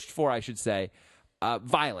for, pushed for, I should say,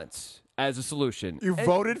 violence as a solution. You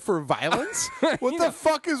voted for violence? What the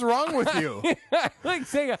fuck is wrong with you? Like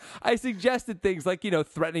saying, I suggested things like,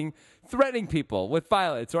 threatening people with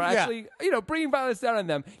violence, or actually, bringing violence down on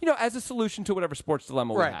them, as a solution to whatever sports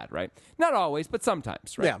dilemma we had, right? Not always, but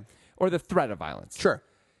sometimes, right? Yeah. Or the threat of violence. Sure.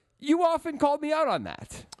 You often called me out on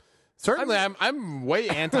that. Certainly, I'm way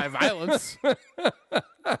anti-violence.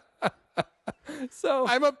 So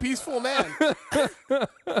I'm a peaceful man.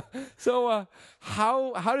 So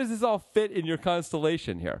how does this all fit in your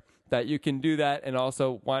constellation here? That you can do that and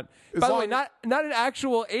also want, by the way, not an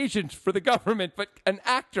actual agent for the government, but an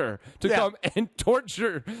actor to come and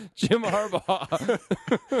torture Jim Harbaugh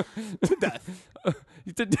to death.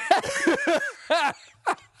 To death.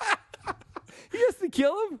 He has to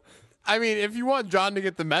kill him? I mean, if you want John to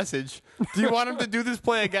get the message, do you want him to do this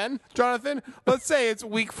play again, Jonathan? Let's say it's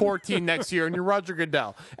week 14 next year and you're Roger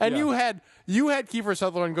Goodell. And you had Kiefer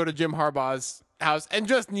Sutherland go to Jim Harbaugh's house and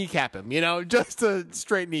just kneecap him, just a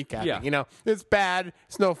straight kneecapping. Yeah. It's bad.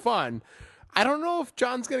 It's no fun. I don't know if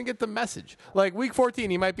John's going to get the message. Like week 14,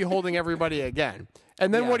 he might be holding everybody again.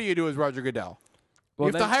 And then what do you do as Roger Goodell? Well,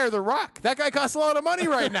 you have to hire The Rock. That guy costs a lot of money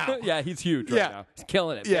right now. Yeah, he's huge right now. He's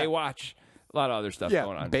killing it. Yeah. Baywatch. A lot of other stuff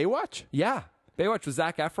going on. Baywatch? Yeah. Baywatch with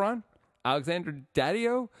Zac Efron, Alexander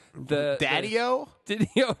Daddio. Daddio?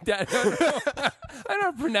 Daddio. I don't know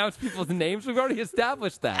how to pronounce people's names. We've already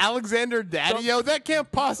established that. Alexander Daddio? That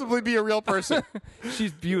can't possibly be a real person.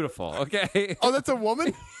 She's beautiful, okay? Oh, that's a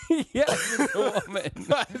woman? Yes, it's a woman.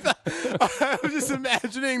 I was just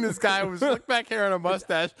imagining this guy with slick back hair and a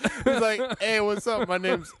mustache. He's like, hey, what's up? My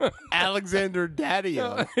name's Alexander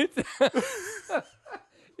Daddio.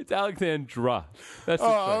 It's Alexandra. That's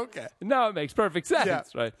okay. No, it makes perfect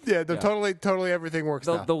sense, right? Yeah, totally everything works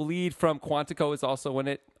now. The lead from Quantico is also in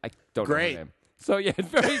it. I don't know her Great. name. So, yeah, it's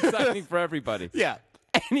very exciting for everybody. Yeah.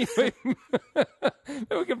 Anyway, maybe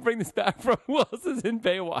we can bring this back from who else is in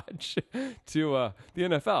Baywatch to the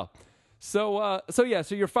NFL. So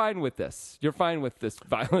you're fine with this. You're fine with this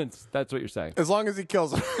violence. That's what you're saying. As long as he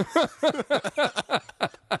kills him.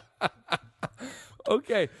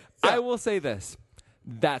 Okay. I will say this.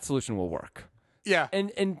 That solution will work. Yeah.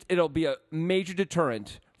 And it'll be a major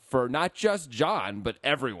deterrent for not just John, but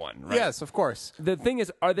everyone, right? Yes, of course. The thing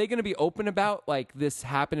is, are they going to be open about, like, this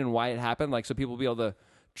happened and why it happened? Like, so people will be able to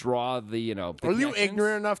draw the, the Are you connections?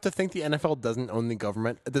 ignorant enough to think the NFL doesn't own the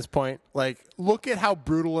government at this point? Like, look at how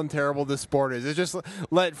brutal and terrible this sport is. It's just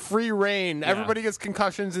let free reign. Everybody gets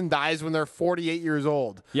concussions and dies when they're 48 years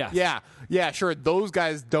old. Yes. Yeah, sure. Those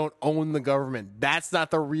guys don't own the government. That's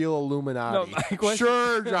not the real Illuminati. No, my question,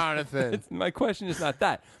 sure, Jonathan. My question is not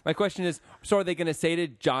that. My question is, so are they going to say to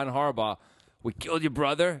John Harbaugh, we killed your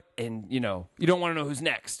brother, and, you don't want to know who's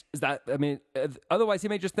next? Is that, otherwise he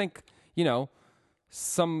may just think,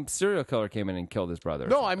 some serial killer came in and killed his brother.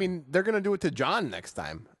 No, I mean, they're going to do it to John next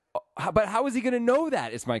time. But how is he going to know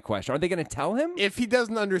that is my question. Are they going to tell him? If he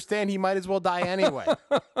doesn't understand, he might as well die anyway.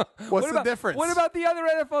 What's the difference? What about the other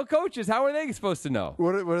NFL coaches? How are they supposed to know?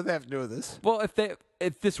 What do they have to do with this? Well,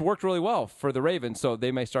 if this worked really well for the Ravens, so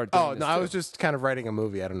they may start doing this I too. was just kind of writing a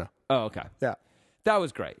movie. I don't know. Oh, okay. Yeah. That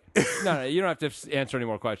was great. No, you don't have to answer any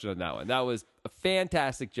more questions on that one. That was a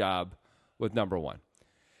fantastic job with number one.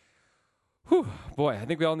 Whew, boy, I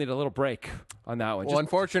think we all need a little break on that one. Well,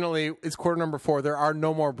 unfortunately, it's quarter number 4. There are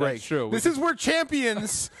no more breaks. That's true. This is where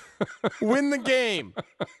champions win the game.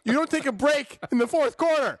 You don't take a break in the fourth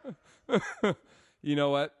quarter. You know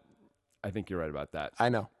what? I think you're right about that. I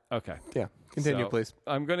know. Okay. Yeah. Continue, please.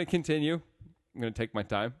 I'm going to continue. I'm going to take my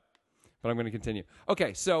time, but I'm going to continue.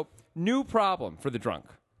 Okay, so new problem for the drunk.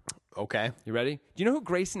 Okay. You ready? Do you know who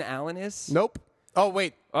Grayson Allen is? Nope. Oh,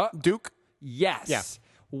 wait. Duke? Yes. Yeah.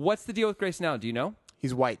 What's the deal with Grayson Allen? Do you know?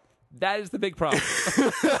 He's white. That is the big problem.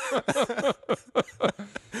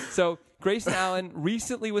 So Grayson Allen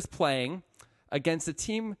recently was playing against a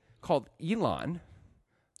team called Elon.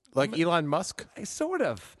 Like Elon Musk? Sort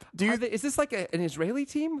of. Is this like an Israeli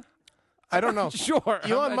team? I don't know. Sure.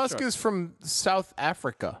 Elon Musk is from South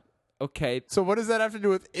Africa. Okay. So what does that have to do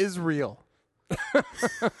with Israel?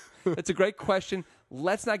 That's a great question.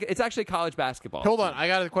 Let's not get. It's actually college basketball. Hold on. I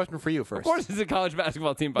got a question for you first. Of course, it's a college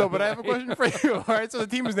basketball team. No, but I have a question for you. All right. So the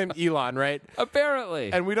team is named Elon, right?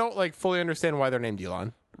 Apparently. And we don't fully understand why they're named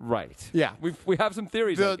Elon. Right. Yeah. We have some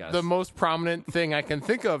theories, I guess. The most prominent thing I can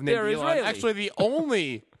think of named They're Elon. Israeli. Actually, the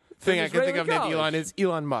only thing I can think of named Elon is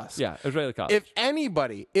Elon Musk. Yeah, Israeli college. If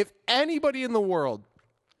anybody in the world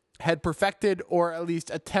had perfected or at least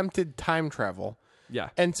attempted time travel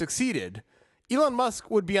and succeeded, Elon Musk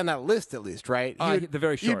would be on that list at least, right? The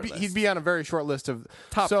very short list. He'd be on a very short list of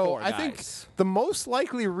top 4 guys. I think the most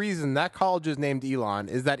likely reason that college is named Elon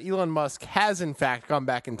is that Elon Musk has in fact gone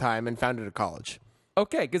back in time and founded a college.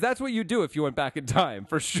 Okay, because that's what you do if you went back in time,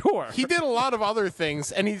 for sure. He did a lot of other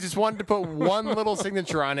things, and he just wanted to put one little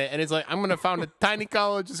signature on it, and it's like, I'm going to found a tiny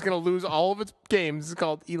college. It's going to lose all of its games. It's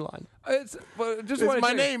called Elon. Just It's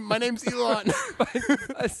my name. My name's Elon.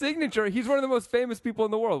 A signature. He's one of the most famous people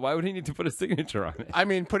in the world. Why would he need to put a signature on it? I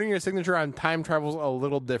mean, putting your signature on time travel's a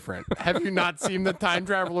little different. Have you not seen The Time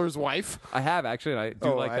Traveler's Wife? I have, actually, and I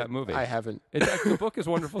do like that movie. I haven't. The book is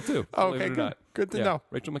wonderful, too. Okay, good. Not. Good to know.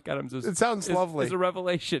 Rachel McAdams is... It sounds lovely. It's a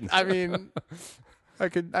revelation. I mean, I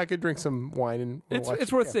could drink some wine and watch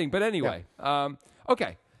it's worth seeing. But anyway,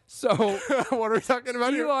 okay. So what are we talking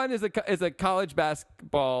about here? Elon is a college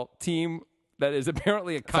basketball team that is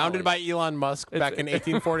apparently a college. Founded by Elon Musk back in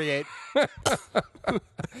 1848.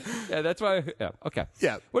 Yeah, that's why. Yeah, okay.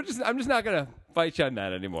 Yeah. I'm just not gonna fight you on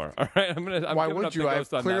that anymore. All right. Why would you? I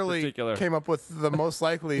clearly came up with the most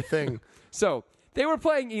likely thing. So they were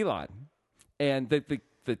playing Elon, and the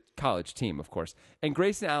college team, of course, and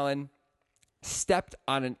Grayson Allen stepped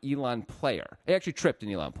on an Elon player. He actually tripped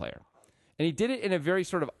an Elon player, and he did it in a very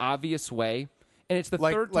sort of obvious way. And it's the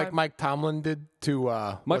third time. Like Mike Tomlin did to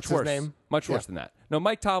much worse. His name? Much worse than that. No,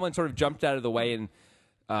 Mike Tomlin sort of jumped out of the way, and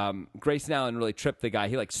Grayson Allen really tripped the guy.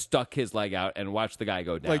 He stuck his leg out and watched the guy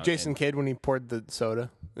go down. Like Jason Kidd when he poured the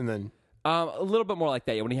soda, and then a little bit more like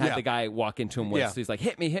that. Yeah, when he had the guy walk into him with, so he's like,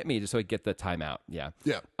 hit me, just so he'd get the timeout. Yeah.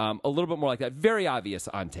 A little bit more like that. Very obvious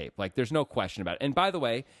on tape. Like, there's no question about it. And by the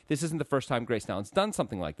way, this isn't the first time Grayson Allen's done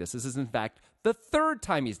something like this. This is, in fact, the third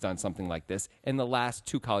time he's done something like this in the last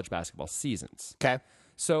 2 college basketball seasons. Okay.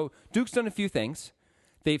 So Duke's done a few things.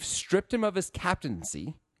 They've stripped him of his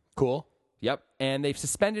captaincy. Cool. Yep. And they've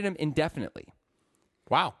suspended him indefinitely.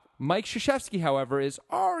 Wow. Mike Krzyzewski, however, is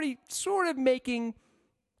already sort of making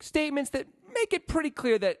statements that make it pretty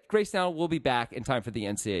clear that Grayson Allen will be back in time for the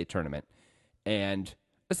NCAA tournament. And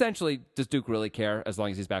essentially, does Duke really care as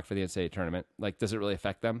long as he's back for the NCAA tournament? Like, does it really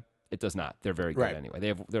affect them? It does not. They're very good anyway.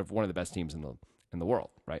 They're one of the best teams in the world,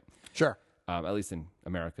 right? Sure. At least in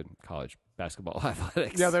American college basketball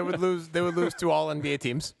athletics. Yeah, they would lose. They would lose to all NBA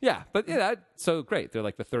teams. Yeah, but so great. They're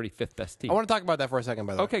like the 35th best team. I want to talk about that for a second,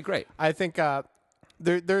 by the way. Okay, great. I think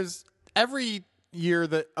there's every year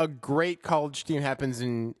that a great college team happens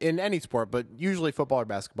in any sport, but usually football or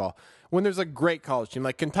basketball. When there's a great college team,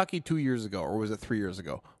 like Kentucky 2 years ago, or was it 3 years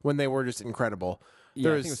ago, when they were just incredible.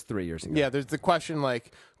 Yeah, I think it was 3 years ago. Yeah, there's the question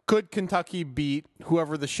like, could Kentucky beat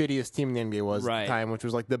whoever the shittiest team in the NBA was at the time, which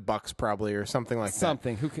was like the Bucks probably or something like that?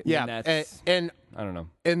 Something. And I don't know.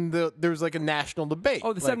 And there was like a national debate.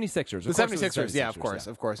 Oh, the 76ers. The 76ers, yeah, of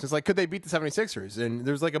course. It's like, could they beat the 76ers? And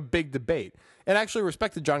there's like a big debate. And I actually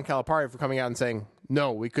respected John Calipari for coming out and saying,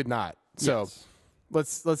 no, we could not. So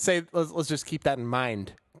let's just keep that in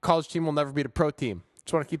mind. College team will never beat a pro team.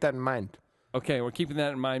 Just want to keep that in mind. Okay, we're keeping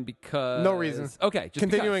that in mind because... No reason. Okay, just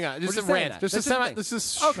continuing because. on. Just a rant. This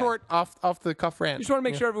is short, off-the-cuff rant. You just want to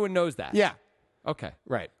make sure everyone knows that. Yeah. Okay.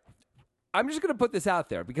 Right. I'm just going to put this out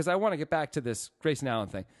there because I want to get back to this Grayson Allen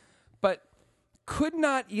thing. But could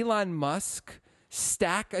not Elon Musk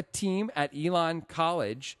stack a team at Elon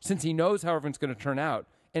College, since he knows how everyone's going to turn out,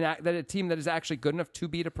 and that a team that is actually good enough to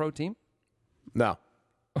beat a pro team? No.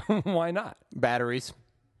 Why not? Batteries.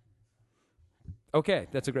 Okay,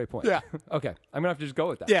 that's a great point. Yeah. Okay, I'm going to have to just go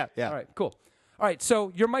with that. Yeah. All right, cool. All right,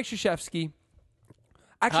 so you're Mike Krzyzewski.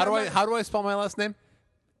 Actually, how do I spell my last name?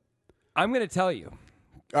 I'm going to tell you.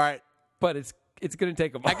 All right. But it's going to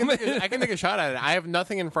take a moment. I can take a shot at it. I have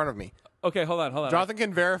nothing in front of me. Okay, hold on. Jonathan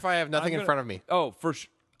can verify I have nothing in front of me. Oh, for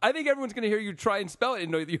sure. I think everyone's going to hear you try and spell it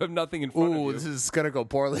and know that you have nothing in front of you. Ooh, this is going to go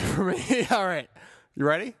poorly for me. All right. You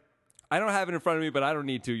ready? I don't have it in front of me, but I don't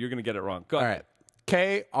need to. You're going to get it wrong. Go ahead.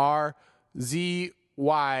 All right. KRZYZ.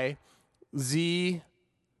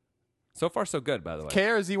 So far, so good, by the way.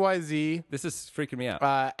 KRZYZ. This is freaking me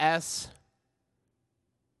out. S.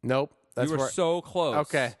 Nope. You were so close.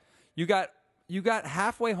 Okay. You got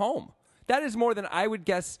halfway home. That is more than I would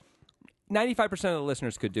guess 95% of the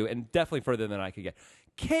listeners could do, and definitely further than I could get.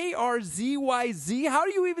 KRZYZ? How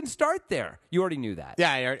do you even start there? You already knew that.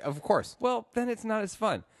 Yeah, of course. Well, then it's not as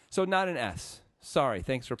fun. So not an S. Sorry.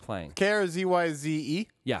 Thanks for playing. KRZYZE?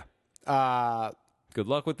 Yeah. Good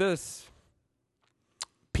luck with this.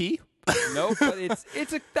 P? No, but it's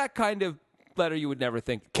that kind of letter you would never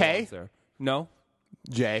think. K? There. No.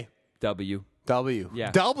 J. W. W. Yeah.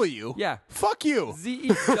 W? Yeah. Fuck you.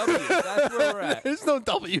 Z-E-W. That's where we're at. There's no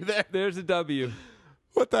W there. There's a W.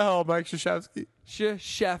 What the hell, Mike Krzyzewski?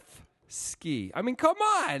 Krzyzewski. I mean, come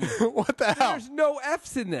on. What the hell? There's no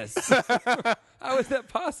F's in this. How is that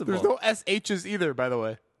possible? There's no SH's either, by the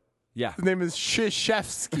way. Yeah. His name is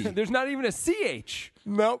Krzyzewski. There's not even a CH.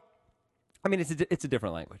 Nope. I mean, it's a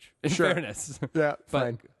different language. In fairness. Yeah, but,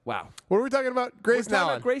 fine. Wow. What are we talking about? Grayson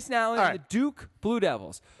Allen. Grayson Allen and the Duke Blue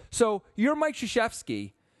Devils. So you're Mike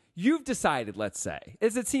Krzyzewski. You've decided, let's say,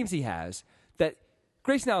 as it seems he has, that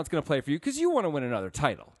Grayson Allen's going to play for you because you want to win another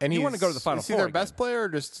title. And you want to go to the Final Is he Four their again. best player or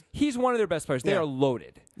just... He's one of their best players. They are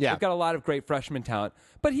loaded. Yeah. They've got a lot of great freshman talent.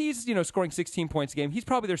 But he's, scoring 16 points a game. He's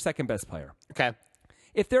probably their second best player. Okay.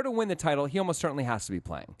 If they're to win the title, he almost certainly has to be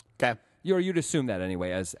playing. Okay. You'd assume that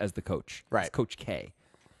anyway as the coach. Right. As Coach K.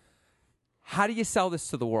 How do you sell this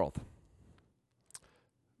to the world?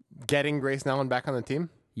 Getting Grayson Allen back on the team?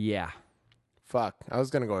 Yeah. Fuck. I was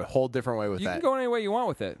going to go a whole different way with You that. can go any way you want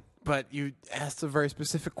with it. But you asked a very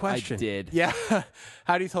specific question. I did. Yeah.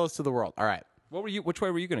 How do you tell this to the world? All right. Which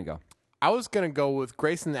way were you going to go? I was going to go with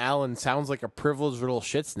Grayson Allen. Sounds like a privileged little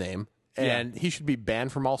shit's name. And he should be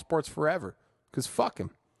banned from all sports forever. Because fuck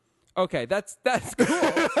him. Okay, that's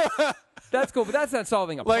cool. That's cool, but that's not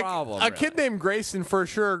solving a problem. A kid named Grayson for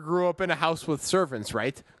sure grew up in a house with servants,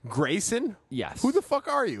 right? Grayson? Yes. Who the fuck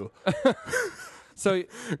are you? So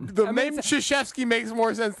The name Krzyzewski makes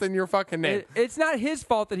more sense than your fucking name. It's not his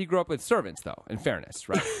fault that he grew up with servants, though. In fairness,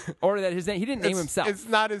 right? Or that he didn't name himself. It's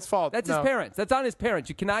not his fault. That's his parents. That's on his parents.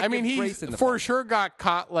 You cannot. He Grayson the for fault. sure got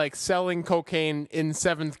caught selling cocaine in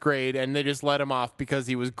 7th grade, and they just let him off because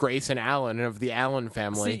he was Grayson Allen of the Allen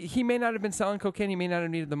family. See, he may not have been selling cocaine. He may not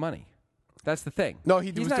have needed the money. That's the thing. No, he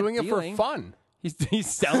He's was not doing dealing. it for fun. He's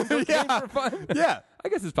selling cocaine for fun. Yeah. I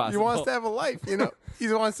guess it's He possible. wants to have a life,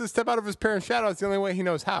 He wants to step out of his parents' shadow. It's the only way he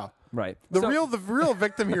knows how. Right. The real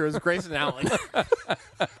victim here is Grayson Allen.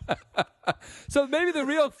 So maybe the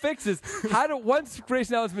real fix is once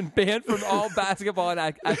Grayson Allen's been banned from all basketball and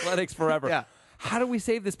athletics forever. Yeah. How do we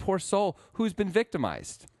save this poor soul who's been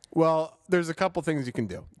victimized? Well, there's a couple things you can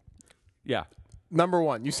do. Yeah. Number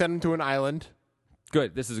one, you send him to an island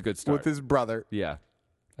Good. This is a good start. with his brother. Yeah.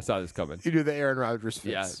 I saw this coming. You do the Aaron Rodgers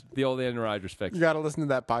fix. Yeah. The old Aaron Rodgers fix. You got to listen to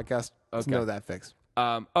that podcast to know that fix.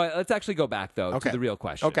 All right, let's actually go back, though, Okay. to the real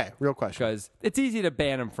question. Okay, real question. Because it's easy to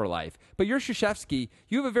ban him for life. But you're Krzyzewski.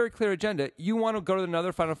 You have a very clear agenda. You want to go to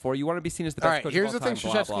another Final Four. You want to be seen as the best All right, coach here's of the all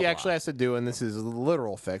thing time, Krzyzewski actually has to do, and this is a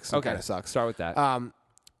literal fix. It kind of sucks. Start with that.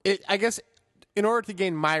 I guess in order to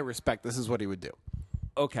gain my respect, this is what he would do.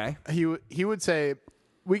 Okay. He would say,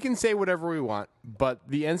 we can say whatever we want, but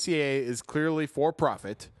the NCAA is clearly for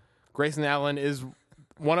profit. Grayson Allen is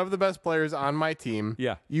one of the best players on my team.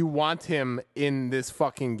 Yeah. You want him in this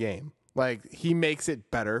fucking game. He makes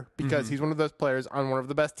it better because he's one of those players on one of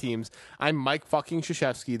the best teams. I'm Mike fucking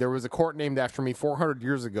Krzyzewski. There was a court named after me 400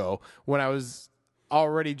 years ago when I was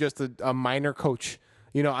already just a minor coach.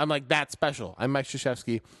 I'm that special. I'm Mike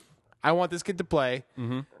Krzyzewski. I want this kid to play.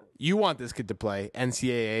 Mm-hmm. You want this kid to play.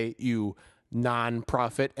 NCAA, you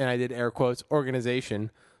non-profit, and I did air quotes,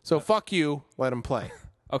 organization. So fuck you. Let him play.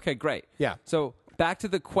 Okay, great. Yeah. So back to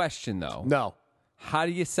the question, though. No. How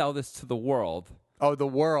do you sell this to the world? Oh, the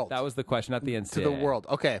world. That was the question, not the NCAA. To the world.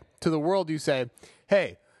 Okay. To the world, you say,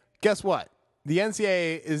 hey, guess what? The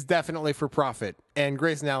NCAA is definitely for profit, and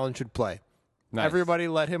Grayson Allen should play. Nice. Everybody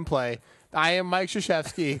let him play. I am Mike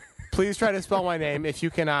Krzyzewski. Please try to spell my name. If you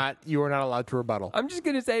cannot, you are not allowed to rebuttal. I'm just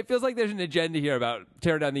going to say, it feels like there's an agenda here about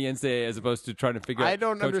tearing down the NCAA as opposed to trying to figure out I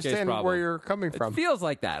don't Coach K's understand problem. where you're coming from. It feels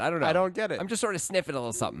like that. I don't know. I don't get it. I'm just sort of sniffing a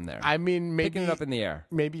little something there. I mean, maybe picking it up in the air.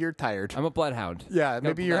 Maybe you're tired. I'm a bloodhound. Yeah, Got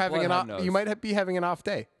maybe you're that having an bloodhound off. nose. You might be having an off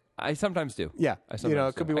day. I sometimes do. Yeah. I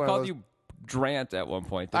sometimes it could do. be one I of called those. you Drant at one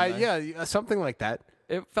point. Didn't I? Yeah, something like that.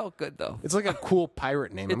 It felt good though. It's like a cool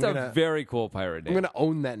pirate name. It's a very cool pirate name. I'm gonna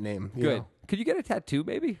own that name. you Good. know. Could you get a tattoo,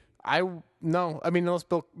 maybe? No. I mean, unless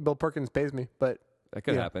Bill Perkins pays me, but That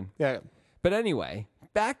could happen. Yeah. But anyway,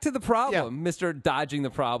 back to the problem, Mr. Dodging the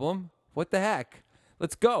problem. What the heck?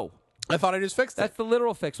 Let's go. I thought I just fixed That's the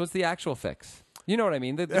literal fix. What's the actual fix? You know what I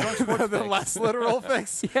mean? The drunk sports the fix. less literal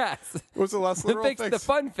fix. Yes. What's the less The literal fix, fix? the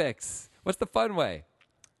fun fix. What's the fun way?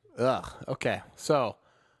 Ugh. Okay. So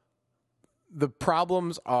the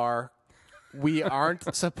problems are we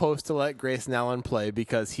aren't supposed to let Grayson Allen play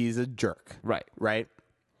because he's a jerk. Right. Right?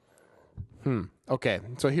 Okay.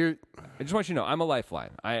 So here. I just want you to know, I'm a lifeline.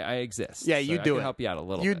 I exist. Yeah, So you I do can it. help you out a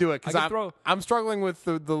little You bit. do it I because can I'm struggling with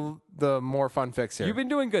the more fun fix here. You've been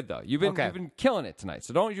doing good, though. You've been killing it tonight,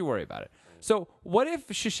 so don't you worry about it. So what if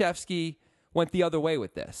Krzyzewski went the other way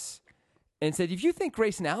with this and said, if you think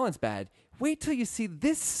Grayson Allen's bad, wait till you see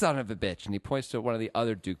this son of a bitch. And he points to one of the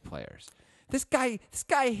other Duke players. This guy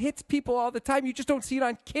hits people all the time. You just don't see it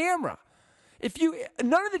on camera.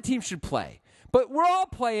 None of the teams should play, but we're all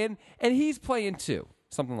playing, and he's playing too.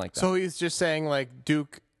 Something like that. So he's just saying like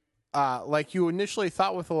Duke, like you initially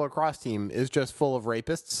thought with the lacrosse team, is just full of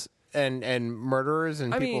rapists and murderers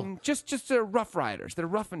and people. I mean, just rough riders. They're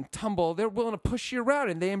rough and tumble. They're willing to push you around,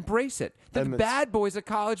 and they embrace it. They're the bad boys of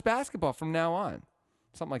college basketball from now on.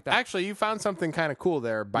 Something like that. Actually, you found something kind of cool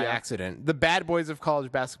there by accident. The bad boys of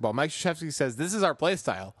college basketball. Mike Krzyzewski says, this is our play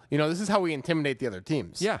style. This is how we intimidate the other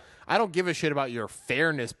teams. Yeah. I don't give a shit about your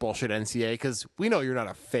fairness bullshit, NCAA, because we know you're not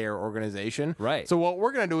a fair organization. Right. So what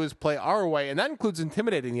we're going to do is play our way, and that includes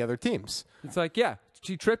intimidating the other teams. It's like, yeah,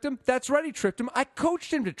 she tripped him. That's right, he tripped him. I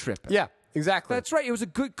coached him to trip him. Yeah, exactly. That's right. It was a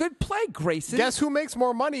good play, Grayson. Guess who makes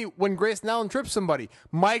more money when Grayson Allen trips somebody?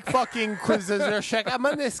 Mike fucking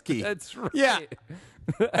Krzyzewski. That's right. Yeah.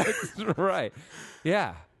 That's right.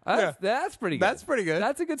 Yeah. That's pretty good. That's pretty good.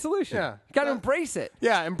 That's a good solution. Yeah. You got to embrace it.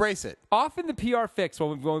 Yeah, embrace it. Often the PR fix,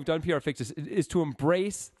 when we've done PR fixes, is to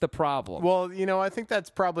embrace the problem. Well, I think that's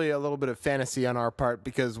probably a little bit of fantasy on our part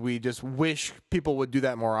because we just wish people would do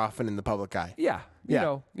that more often in the public eye. Yeah. You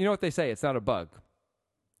know what they say. It's not a bug.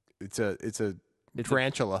 It's a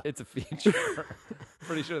tarantula. It's a feature.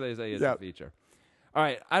 Pretty sure they say it's a feature. All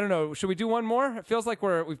right. I don't know. Should we do one more? It feels like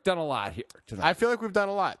we've done a lot here tonight. I feel like we've done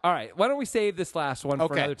a lot. All right. Why don't we save this last one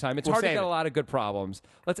for another time? It's hard to get a lot of good problems.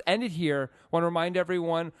 Let's end it here. Want to remind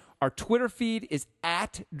everyone, our Twitter feed is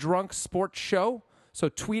 @DrunkSportsShow. So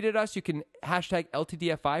tweet at us. You can hashtag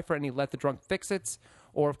LTDFI for any Let the Drunk Fix It's.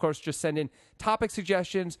 Or, of course, just send in topic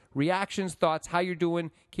suggestions, reactions, thoughts, how you're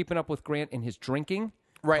doing, keeping up with Grant and his drinking.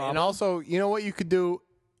 Right. And also, you know what you could do?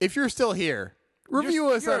 If you're still here, review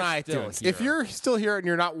us on iTunes. If you're still here and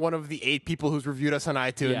you're not one of the 8 people who's reviewed us on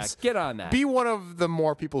iTunes, get on that. Be one of the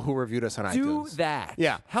more people who reviewed us on iTunes. Do that.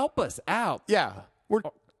 Yeah. Help us out. Yeah. We're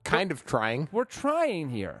kind of trying. We're trying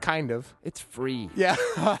here. Kind of. It's free. Yeah.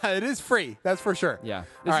 It is free. That's for sure. Yeah.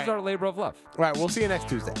 This is our labor of love. All right. We'll see you next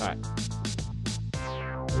Tuesday. All right.